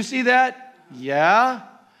phone? Did you see that? Yeah.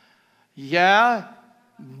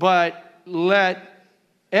 But let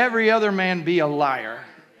every other man be a liar,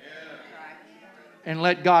 and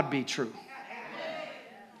let God be true.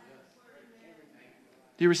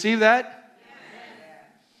 Do you receive that?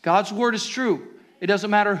 God's word is true. It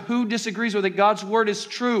doesn't matter who disagrees with it. God's word is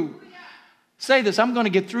true. Say this, I'm going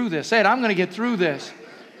to get through this. Say it, I'm going to get through this.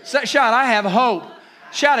 Shout, I have hope.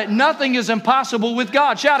 Shout it, nothing is impossible with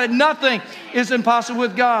God. Shout it, nothing is impossible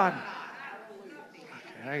with God.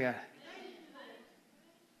 Okay, I got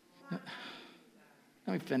it.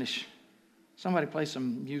 Let me finish. Somebody play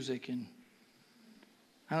some music. And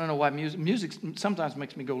I don't know why music sometimes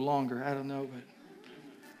makes me go longer. I don't know, but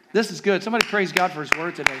this is good. Somebody praise God for his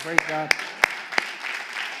word today. Praise God.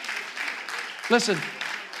 Listen.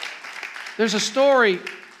 There's a story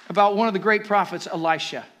about one of the great prophets,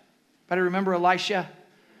 Elisha. Anybody remember Elisha?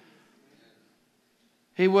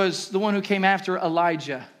 He was the one who came after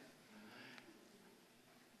Elijah.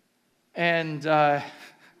 And I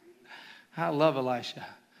love Elisha.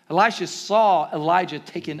 Elisha saw Elijah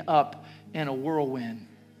taken up in a whirlwind.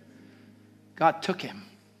 God took him.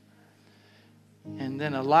 And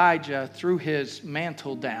then Elijah threw his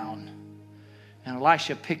mantle down. And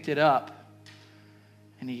Elisha picked it up.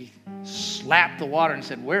 And he slapped the water and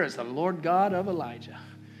said, where is the Lord God of Elijah?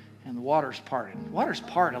 And the waters parted. Waters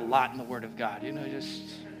part a lot in the Word of God. You know, just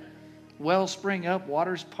wells spring up,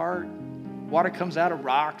 waters part. Water comes out of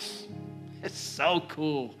rocks. It's so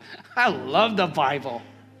cool. I love the Bible.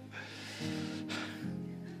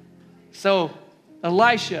 So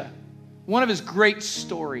Elisha, one of his great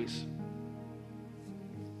stories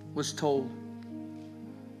was told.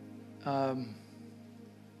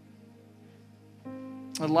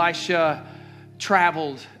 Elisha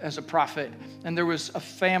traveled as a prophet, and there was a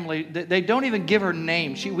family. They don't even give her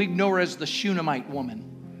name. We know her as the Shunammite woman.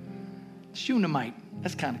 Shunammite.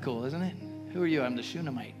 That's kind of cool, isn't it? Who are you? I'm the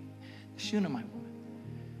Shunammite. The Shunammite woman.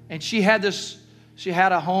 And she had this She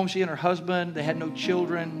had a home, she and her husband. They had no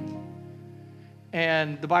children.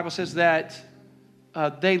 And the Bible says that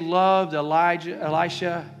they loved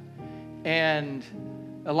Elisha, and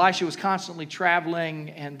Elisha was constantly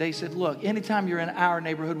traveling, and they said, look, anytime you're in our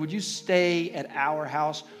neighborhood, would you stay at our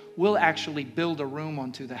house? We'll actually build a room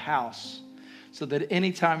onto the house so that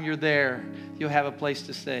anytime you're there, you'll have a place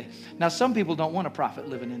to stay. Now, some people don't want a prophet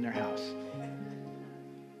living in their house.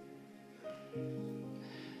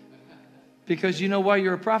 Because you know why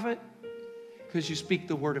you're a prophet? Because you speak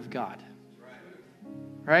the word of God.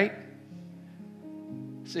 Right?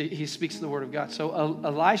 See, he speaks the word of God. So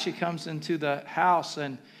Elisha comes into the house,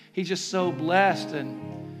 and he's just so blessed,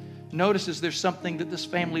 and notices there's something that this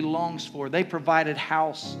family longs for. They provided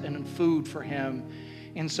house and food for him,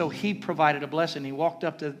 and so he provided a blessing. He walked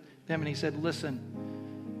up to them and he said, listen,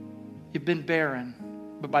 you've been barren,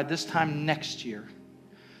 but by this time next year,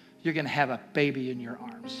 you're going to have a baby in your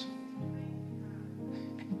arms.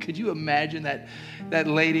 Could you imagine that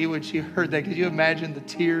lady when she heard that? Could you imagine the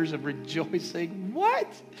tears of rejoicing? What?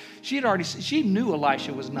 She knew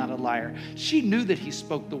Elisha was not a liar. She knew that he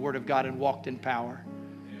spoke the word of God and walked in power.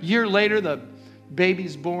 A year later, the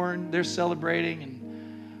baby's born. They're celebrating,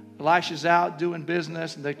 and Elisha's out doing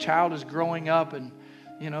business, and the child is growing up and,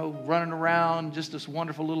 running around, just this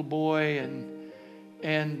wonderful little boy,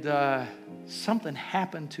 and something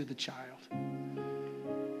happened to the child.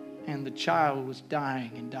 And the child was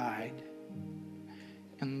dying and died.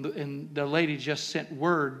 And the lady just sent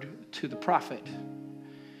word to the prophet.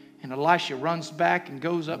 And Elisha runs back and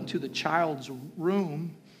goes up to the child's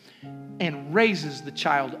room and raises the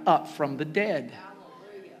child up from the dead.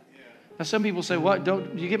 Now, some people say, what?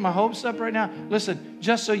 Don't you get my hopes up right now? Listen,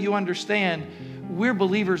 just so you understand, we're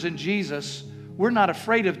believers in Jesus. We're not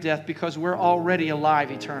afraid of death because we're already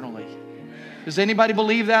alive eternally. Does anybody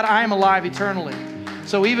believe that? I am alive eternally.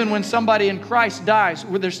 So even when somebody in Christ dies,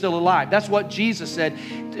 they're still alive. That's what Jesus said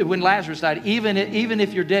when Lazarus died. Even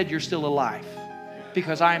if you're dead, you're still alive.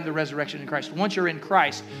 Because I am the resurrection in Christ. Once you're in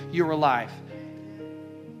Christ, you're alive.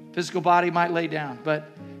 Physical body might lay down. But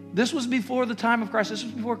this was before the time of Christ. This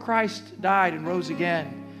was before Christ died and rose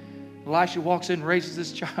again. Elisha walks in and raises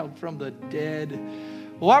this child from the dead.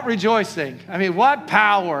 What rejoicing. I mean, what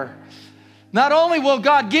power. Not only will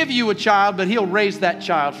God give you a child, but He'll raise that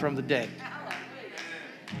child from the dead.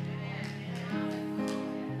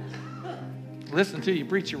 Listen to you,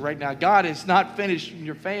 preacher, right now. God is not finished in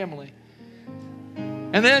your family.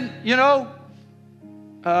 And then,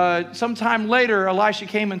 sometime later, Elisha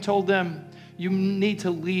came and told them, you need to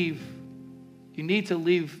leave. You need to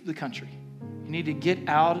leave the country. You need to get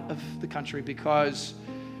out of the country because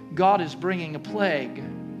God is bringing a plague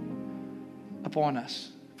upon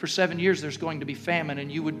us. For 7 years, there's going to be famine, and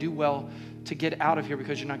you would do well to get out of here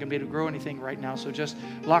because you're not going to be able to grow anything right now. So just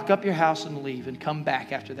lock up your house and leave and come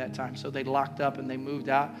back after that time. So they locked up and they moved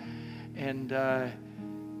out. And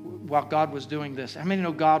while God was doing this, how many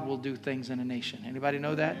know God will do things in a nation? Anybody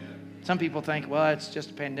know that? Some people think, well, it's just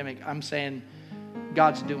a pandemic. I'm saying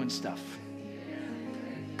God's doing stuff.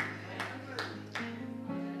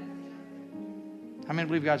 How many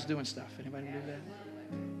believe God's doing stuff? Anybody believe that?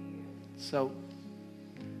 So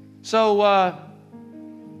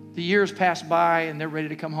the years pass by and they're ready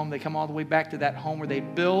to come home. They come all the way back to that home where they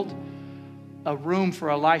built a room for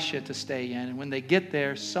Elisha to stay in. And when they get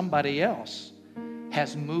there, somebody else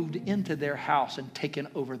has moved into their house and taken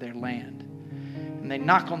over their land. And they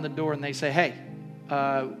knock on the door and they say, hey,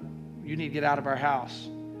 you need to get out of our house.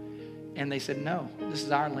 And they said, no, this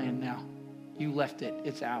is our land now. You left it.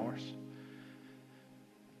 It's ours.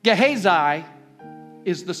 Gehazi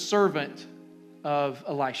is the servant of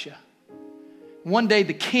Elisha. One day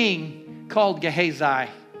the king called Gehazi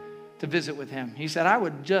to visit with him. He said, I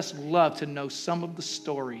would just love to know some of the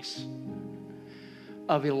stories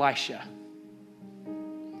of Elisha.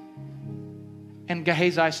 And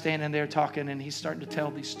Gehazi's standing there talking, and he's starting to tell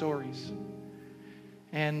these stories.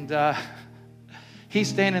 And he's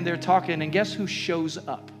standing there talking, and guess who shows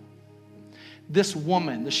up? This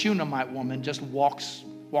woman, the Shunammite woman, just walks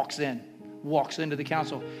into the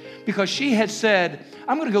council because she had said,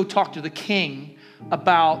 I'm going to go talk to the king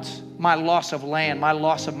about my loss of land, my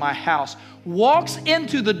loss of my house. Walks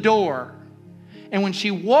into the door. And when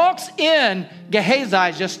she walks in,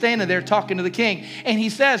 Gehazi is just standing there talking to the king. And he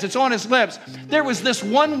says, it's on his lips, there was this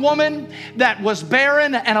one woman that was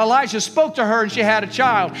barren, and Elijah spoke to her, and she had a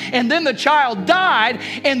child. And then the child died,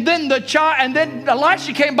 and then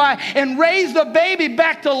Elisha came by and raised the baby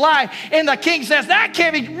back to life. And the king says, that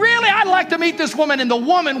can't be, really, I'd like to meet this woman. And the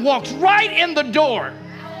woman walks right in the door,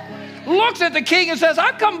 looks at the king and says,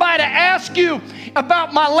 I've come by to ask you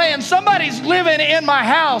about my land. Somebody's living in my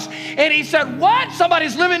house. And he said, what?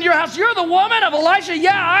 Somebody's living in your house? You're the woman of Elisha?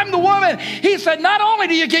 Yeah, I'm the woman. He said, not only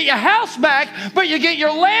do you get your house back, but you get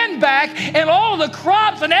your land back and all the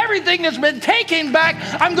crops and everything that's been taken back.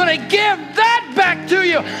 I'm going to give that back to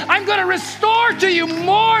you. I'm going to restore to you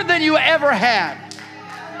more than you ever had.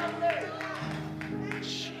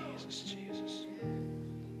 Jesus.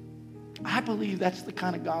 I believe that's the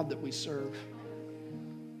kind of God that we serve.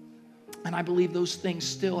 And I believe those things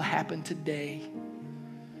still happen today.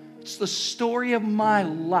 It's the story of my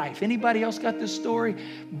life. Anybody else got this story?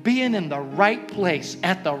 Being in the right place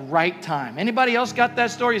at the right time. Anybody else got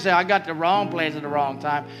that story? You say, I got the wrong place at the wrong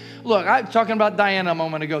time. Look, I was talking about Diana a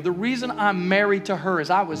moment ago. The reason I'm married to her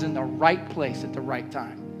is I was in the right place at the right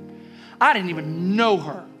time. I didn't even know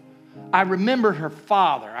her. I remembered her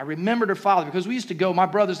father. Because we used to go, my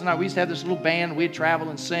brothers and I, we used to have this little band. We'd travel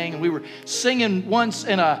and sing, and we were singing once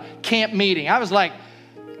in a camp meeting. I was like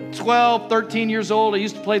 12, 13 years old. I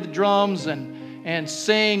used to play the drums and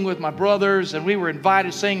sing with my brothers, and we were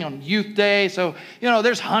invited to sing on youth day. So,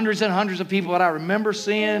 there's hundreds and hundreds of people that I remember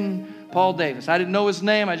seeing. Paul Davis. I didn't know his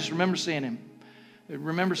name. I just remember seeing him. He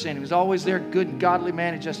was always there, good and godly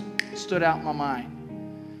man. It just stood out in my mind.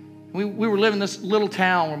 We were living in this little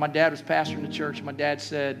town where my dad was pastoring the church. And my dad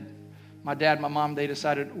and my mom, they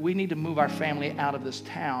decided, we need to move our family out of this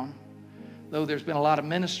town. Though there's been a lot of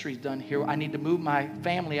ministries done here, I need to move my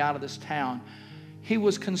family out of this town. He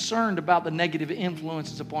was concerned about the negative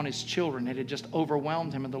influences upon his children. It had just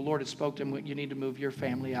overwhelmed him, and the Lord had spoke to him, you need to move your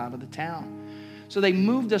family out of the town. So they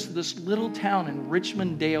moved us to this little town in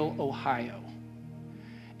Richmond-Dale, Ohio.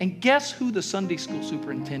 And guess who the Sunday school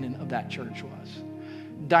superintendent of that church was?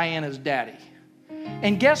 Diana's daddy.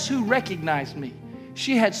 And guess who recognized me?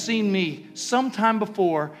 She had seen me sometime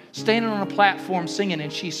before standing on a platform singing,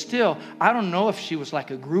 and I don't know if she was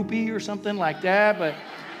like a groupie or something like that, but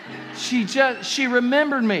she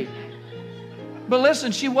remembered me. But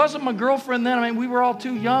listen, she wasn't my girlfriend then. We were all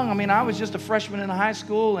too young. I was just a freshman in high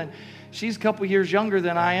school, and she's a couple years younger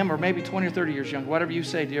than I am, or maybe 20 or 30 years younger, whatever you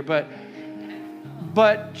say, dear.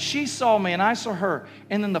 But she saw me, and I saw her.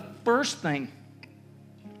 And then the first thing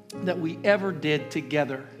that we ever did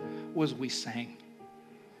together was we sang.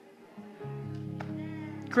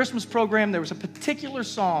 Christmas program, there was a particular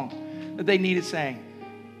song that they needed sang.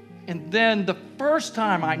 And then the first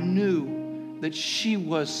time I knew that she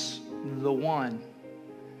was the one,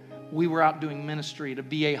 we were out doing ministry at a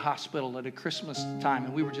VA hospital at a Christmas time,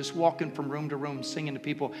 and we were just walking from room to room singing to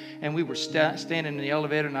people, and we were standing in the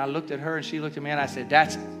elevator, and I looked at her, and she looked at me, and I said,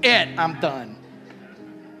 that's it, I'm done.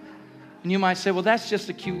 And you might say, well, that's just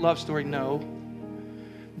a cute love story. No,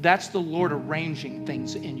 that's the Lord arranging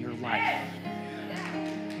things in your life.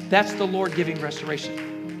 That's the Lord giving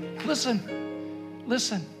restoration.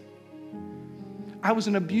 Listen. I was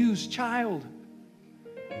an abused child.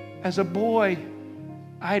 As a boy,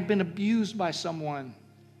 I had been abused by someone.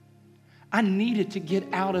 I needed to get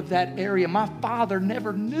out of that area. My father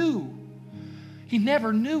never knew. He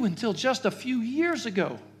never knew until just a few years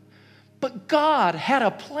ago. But God had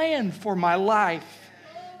a plan for my life.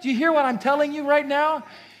 Do you hear what I'm telling you right now?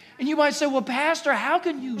 And you might say, well, Pastor, how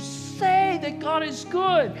can you say that God is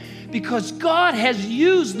good? Because God has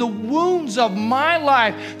used the wounds of my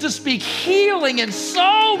life to speak healing in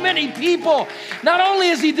so many people. Not only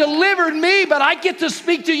has He delivered me, but I get to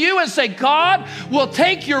speak to you and say, God will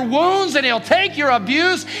take your wounds and He'll take your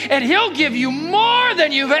abuse and He'll give you more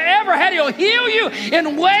than you've ever had. He'll heal you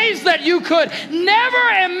in ways that you could never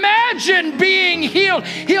imagine being healed.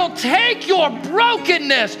 He'll take your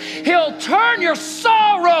brokenness. He'll turn your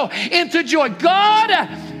sorrow into joy.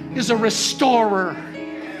 God is a restorer.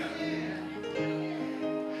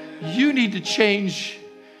 You need to change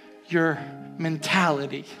your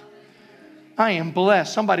mentality. I am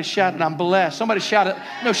blessed. Somebody shout it, I'm blessed. Somebody shout it.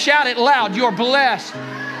 No, shout it loud. You're blessed.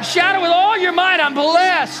 Shout it with all your might. I'm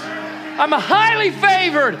blessed. I'm highly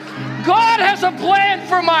favored. God has a plan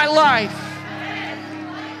for my life.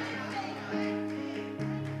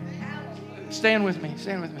 Stand with me.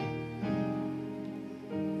 Stand with me.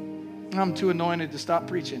 I'm too anointed to stop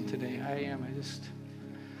preaching today. I am.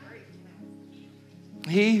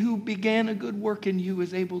 He who began a good work in you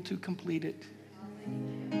is able to complete it.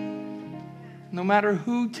 No matter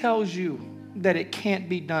who tells you that it can't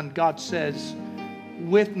be done, God says,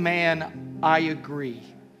 with man, I agree.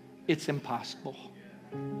 It's impossible.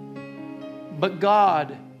 But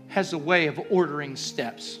God has a way of ordering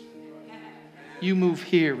steps. You move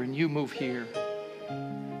here and you move here.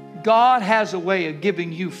 God has a way of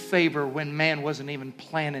giving you favor when man wasn't even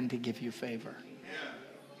planning to give you favor.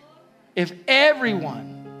 If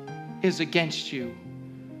everyone is against you,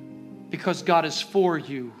 Because God is for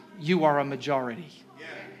you. You are a majority.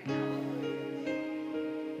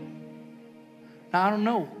 Now, I don't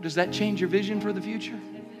know. Does that change your vision for the future?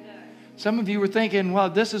 Some of you were thinking, well,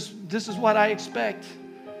 this is what I expect.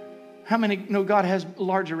 How many know God has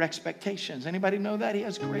larger expectations? Anybody know that? He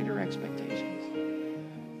has greater expectations.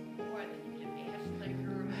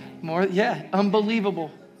 More, yeah,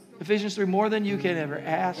 unbelievable. Ephesians 3, more than you can ever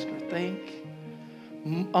ask or think.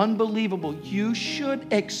 Unbelievable. You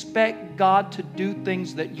should expect God to do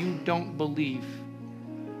things that you don't believe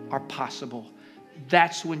are possible.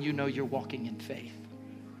 That's when you know you're walking in faith.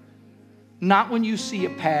 Not when you see a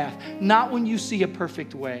path, not when you see a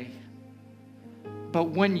perfect way, but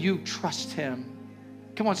when you trust Him.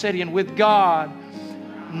 Come on, say it again. With God,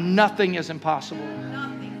 nothing is impossible.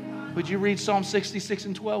 Would you read Psalm 66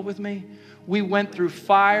 and 12 with me? We went through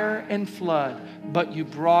fire and flood, but you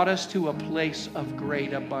brought us to a place of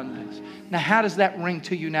great abundance. Now, how does that ring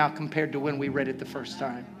to you now compared to when we read it the first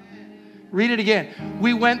time? Read it again.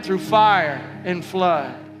 We went through fire and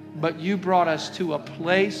flood, but you brought us to a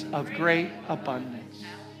place of great abundance.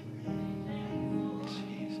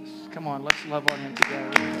 Jesus. Come on, let's love on Him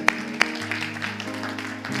together.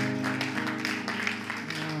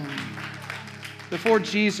 Before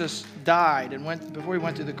Jesus died and before He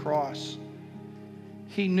went to the cross,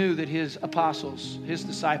 He knew that His apostles, His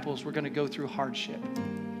disciples, were going to go through hardship.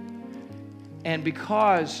 And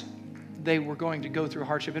because they were going to go through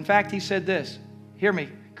hardship, in fact, He said this, hear me,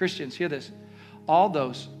 Christians, hear this. All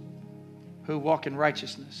those who walk in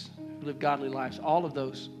righteousness, who live godly lives, all of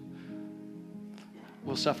those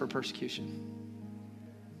will suffer persecution.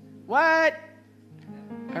 What?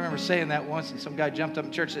 I remember saying that once, and some guy jumped up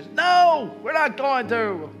in church and said, no, we're not going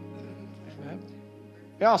to.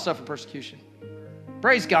 They all suffer persecution.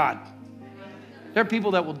 Praise God. There are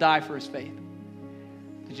people that will die for His faith.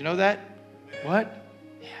 Did you know that? What?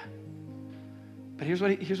 Yeah. But here's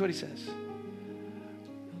what he says.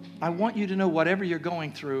 I want you to know whatever you're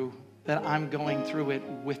going through, that I'm going through it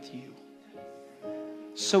with you.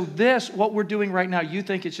 So what we're doing right now, you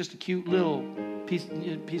think it's just a cute little piece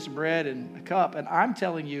of bread and a cup. And I'm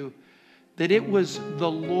telling you that it was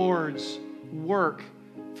the Lord's work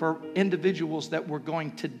for individuals that were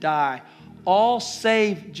going to die. All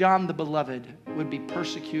save John the Beloved would be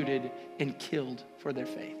persecuted and killed for their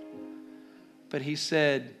faith. But He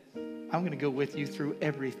said, I'm going to go with you through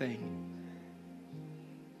everything.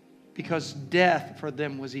 Because death for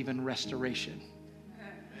them was even restoration.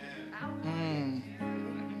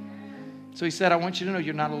 So He said, I want you to know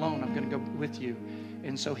you're not alone. I'm going to go with you.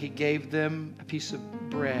 And so He gave them a piece of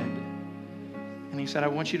bread. And He said, I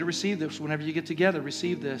want you to receive this. Whenever you get together,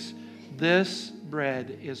 receive this. This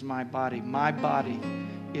bread is my body. My body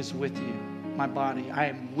is with you. My body, I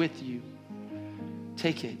am with you.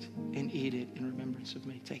 Take it and eat it in remembrance of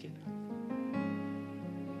me. Take it.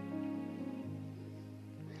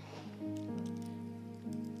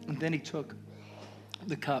 And then He took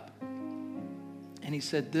the cup and He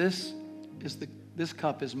said, this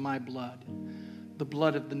cup is my blood, the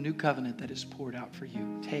blood of the new covenant that is poured out for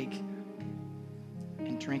you. Take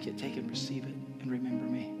and drink it. Take and receive it and remember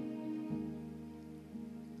me.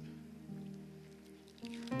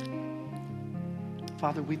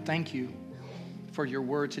 Father, we thank you for your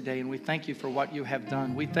word today, and we thank you for what you have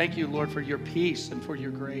done. We thank you, Lord, for your peace and for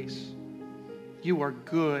your grace. You are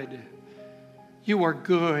good. You are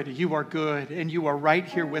good. You are good. And you are right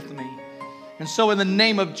here with me. And so in the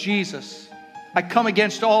name of Jesus, I come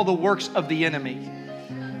against all the works of the enemy.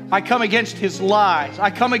 I come against his lies. I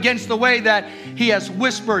come against the way that he has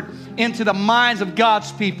whispered into the minds of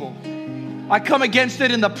God's people. I come against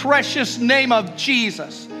it in the precious name of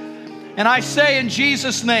Jesus. And I say in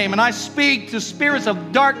Jesus' name, and I speak to spirits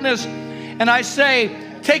of darkness, and I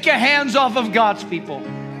say, take your hands off of God's people.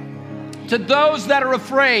 To those that are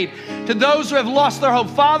afraid, to those who have lost their hope,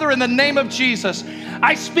 Father, in the name of Jesus,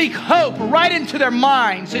 I speak hope right into their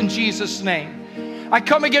minds in Jesus' name. I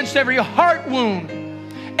come against every heart wound,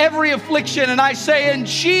 every affliction, and I say in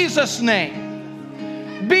Jesus'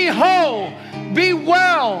 name, be whole, be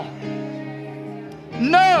well.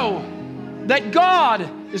 Know that God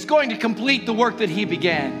is going to complete the work that He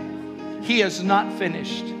began. He is not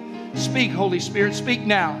finished. Speak, Holy Spirit, speak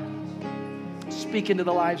now. Speak into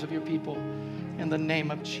the lives of your people in the name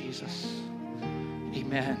of Jesus.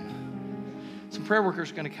 Amen. Some prayer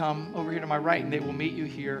workers are going to come over here to my right, and they will meet you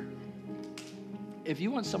here. If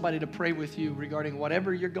you want somebody to pray with you regarding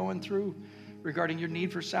whatever you're going through, regarding your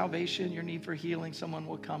need for salvation, your need for healing, someone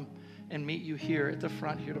will come and meet you here at the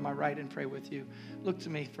front, here to my right, and pray with you. Look to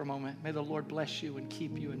me for a moment. May the Lord bless you and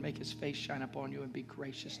keep you and make His face shine upon you and be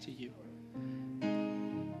gracious to you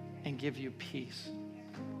and give you peace.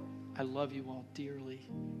 I love you all dearly.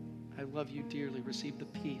 I love you dearly. Receive the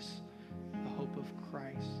peace, the hope of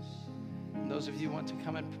Christ. And those of you who want to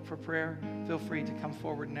come in for prayer, feel free to come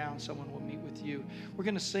forward now and someone will meet with you. We're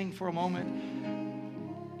going to sing for a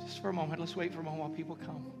moment. Just for a moment. Let's wait for a moment while people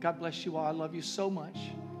come. God bless you all. I love you so much.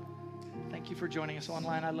 Thank you for joining us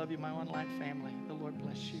online. I love you, my online family. The Lord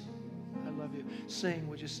bless you. I love you. Sing.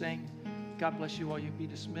 Would you sing? God bless you all. You be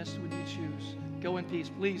dismissed when you choose. Go in peace.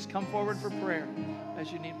 Please come forward for prayer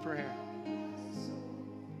as you need prayer.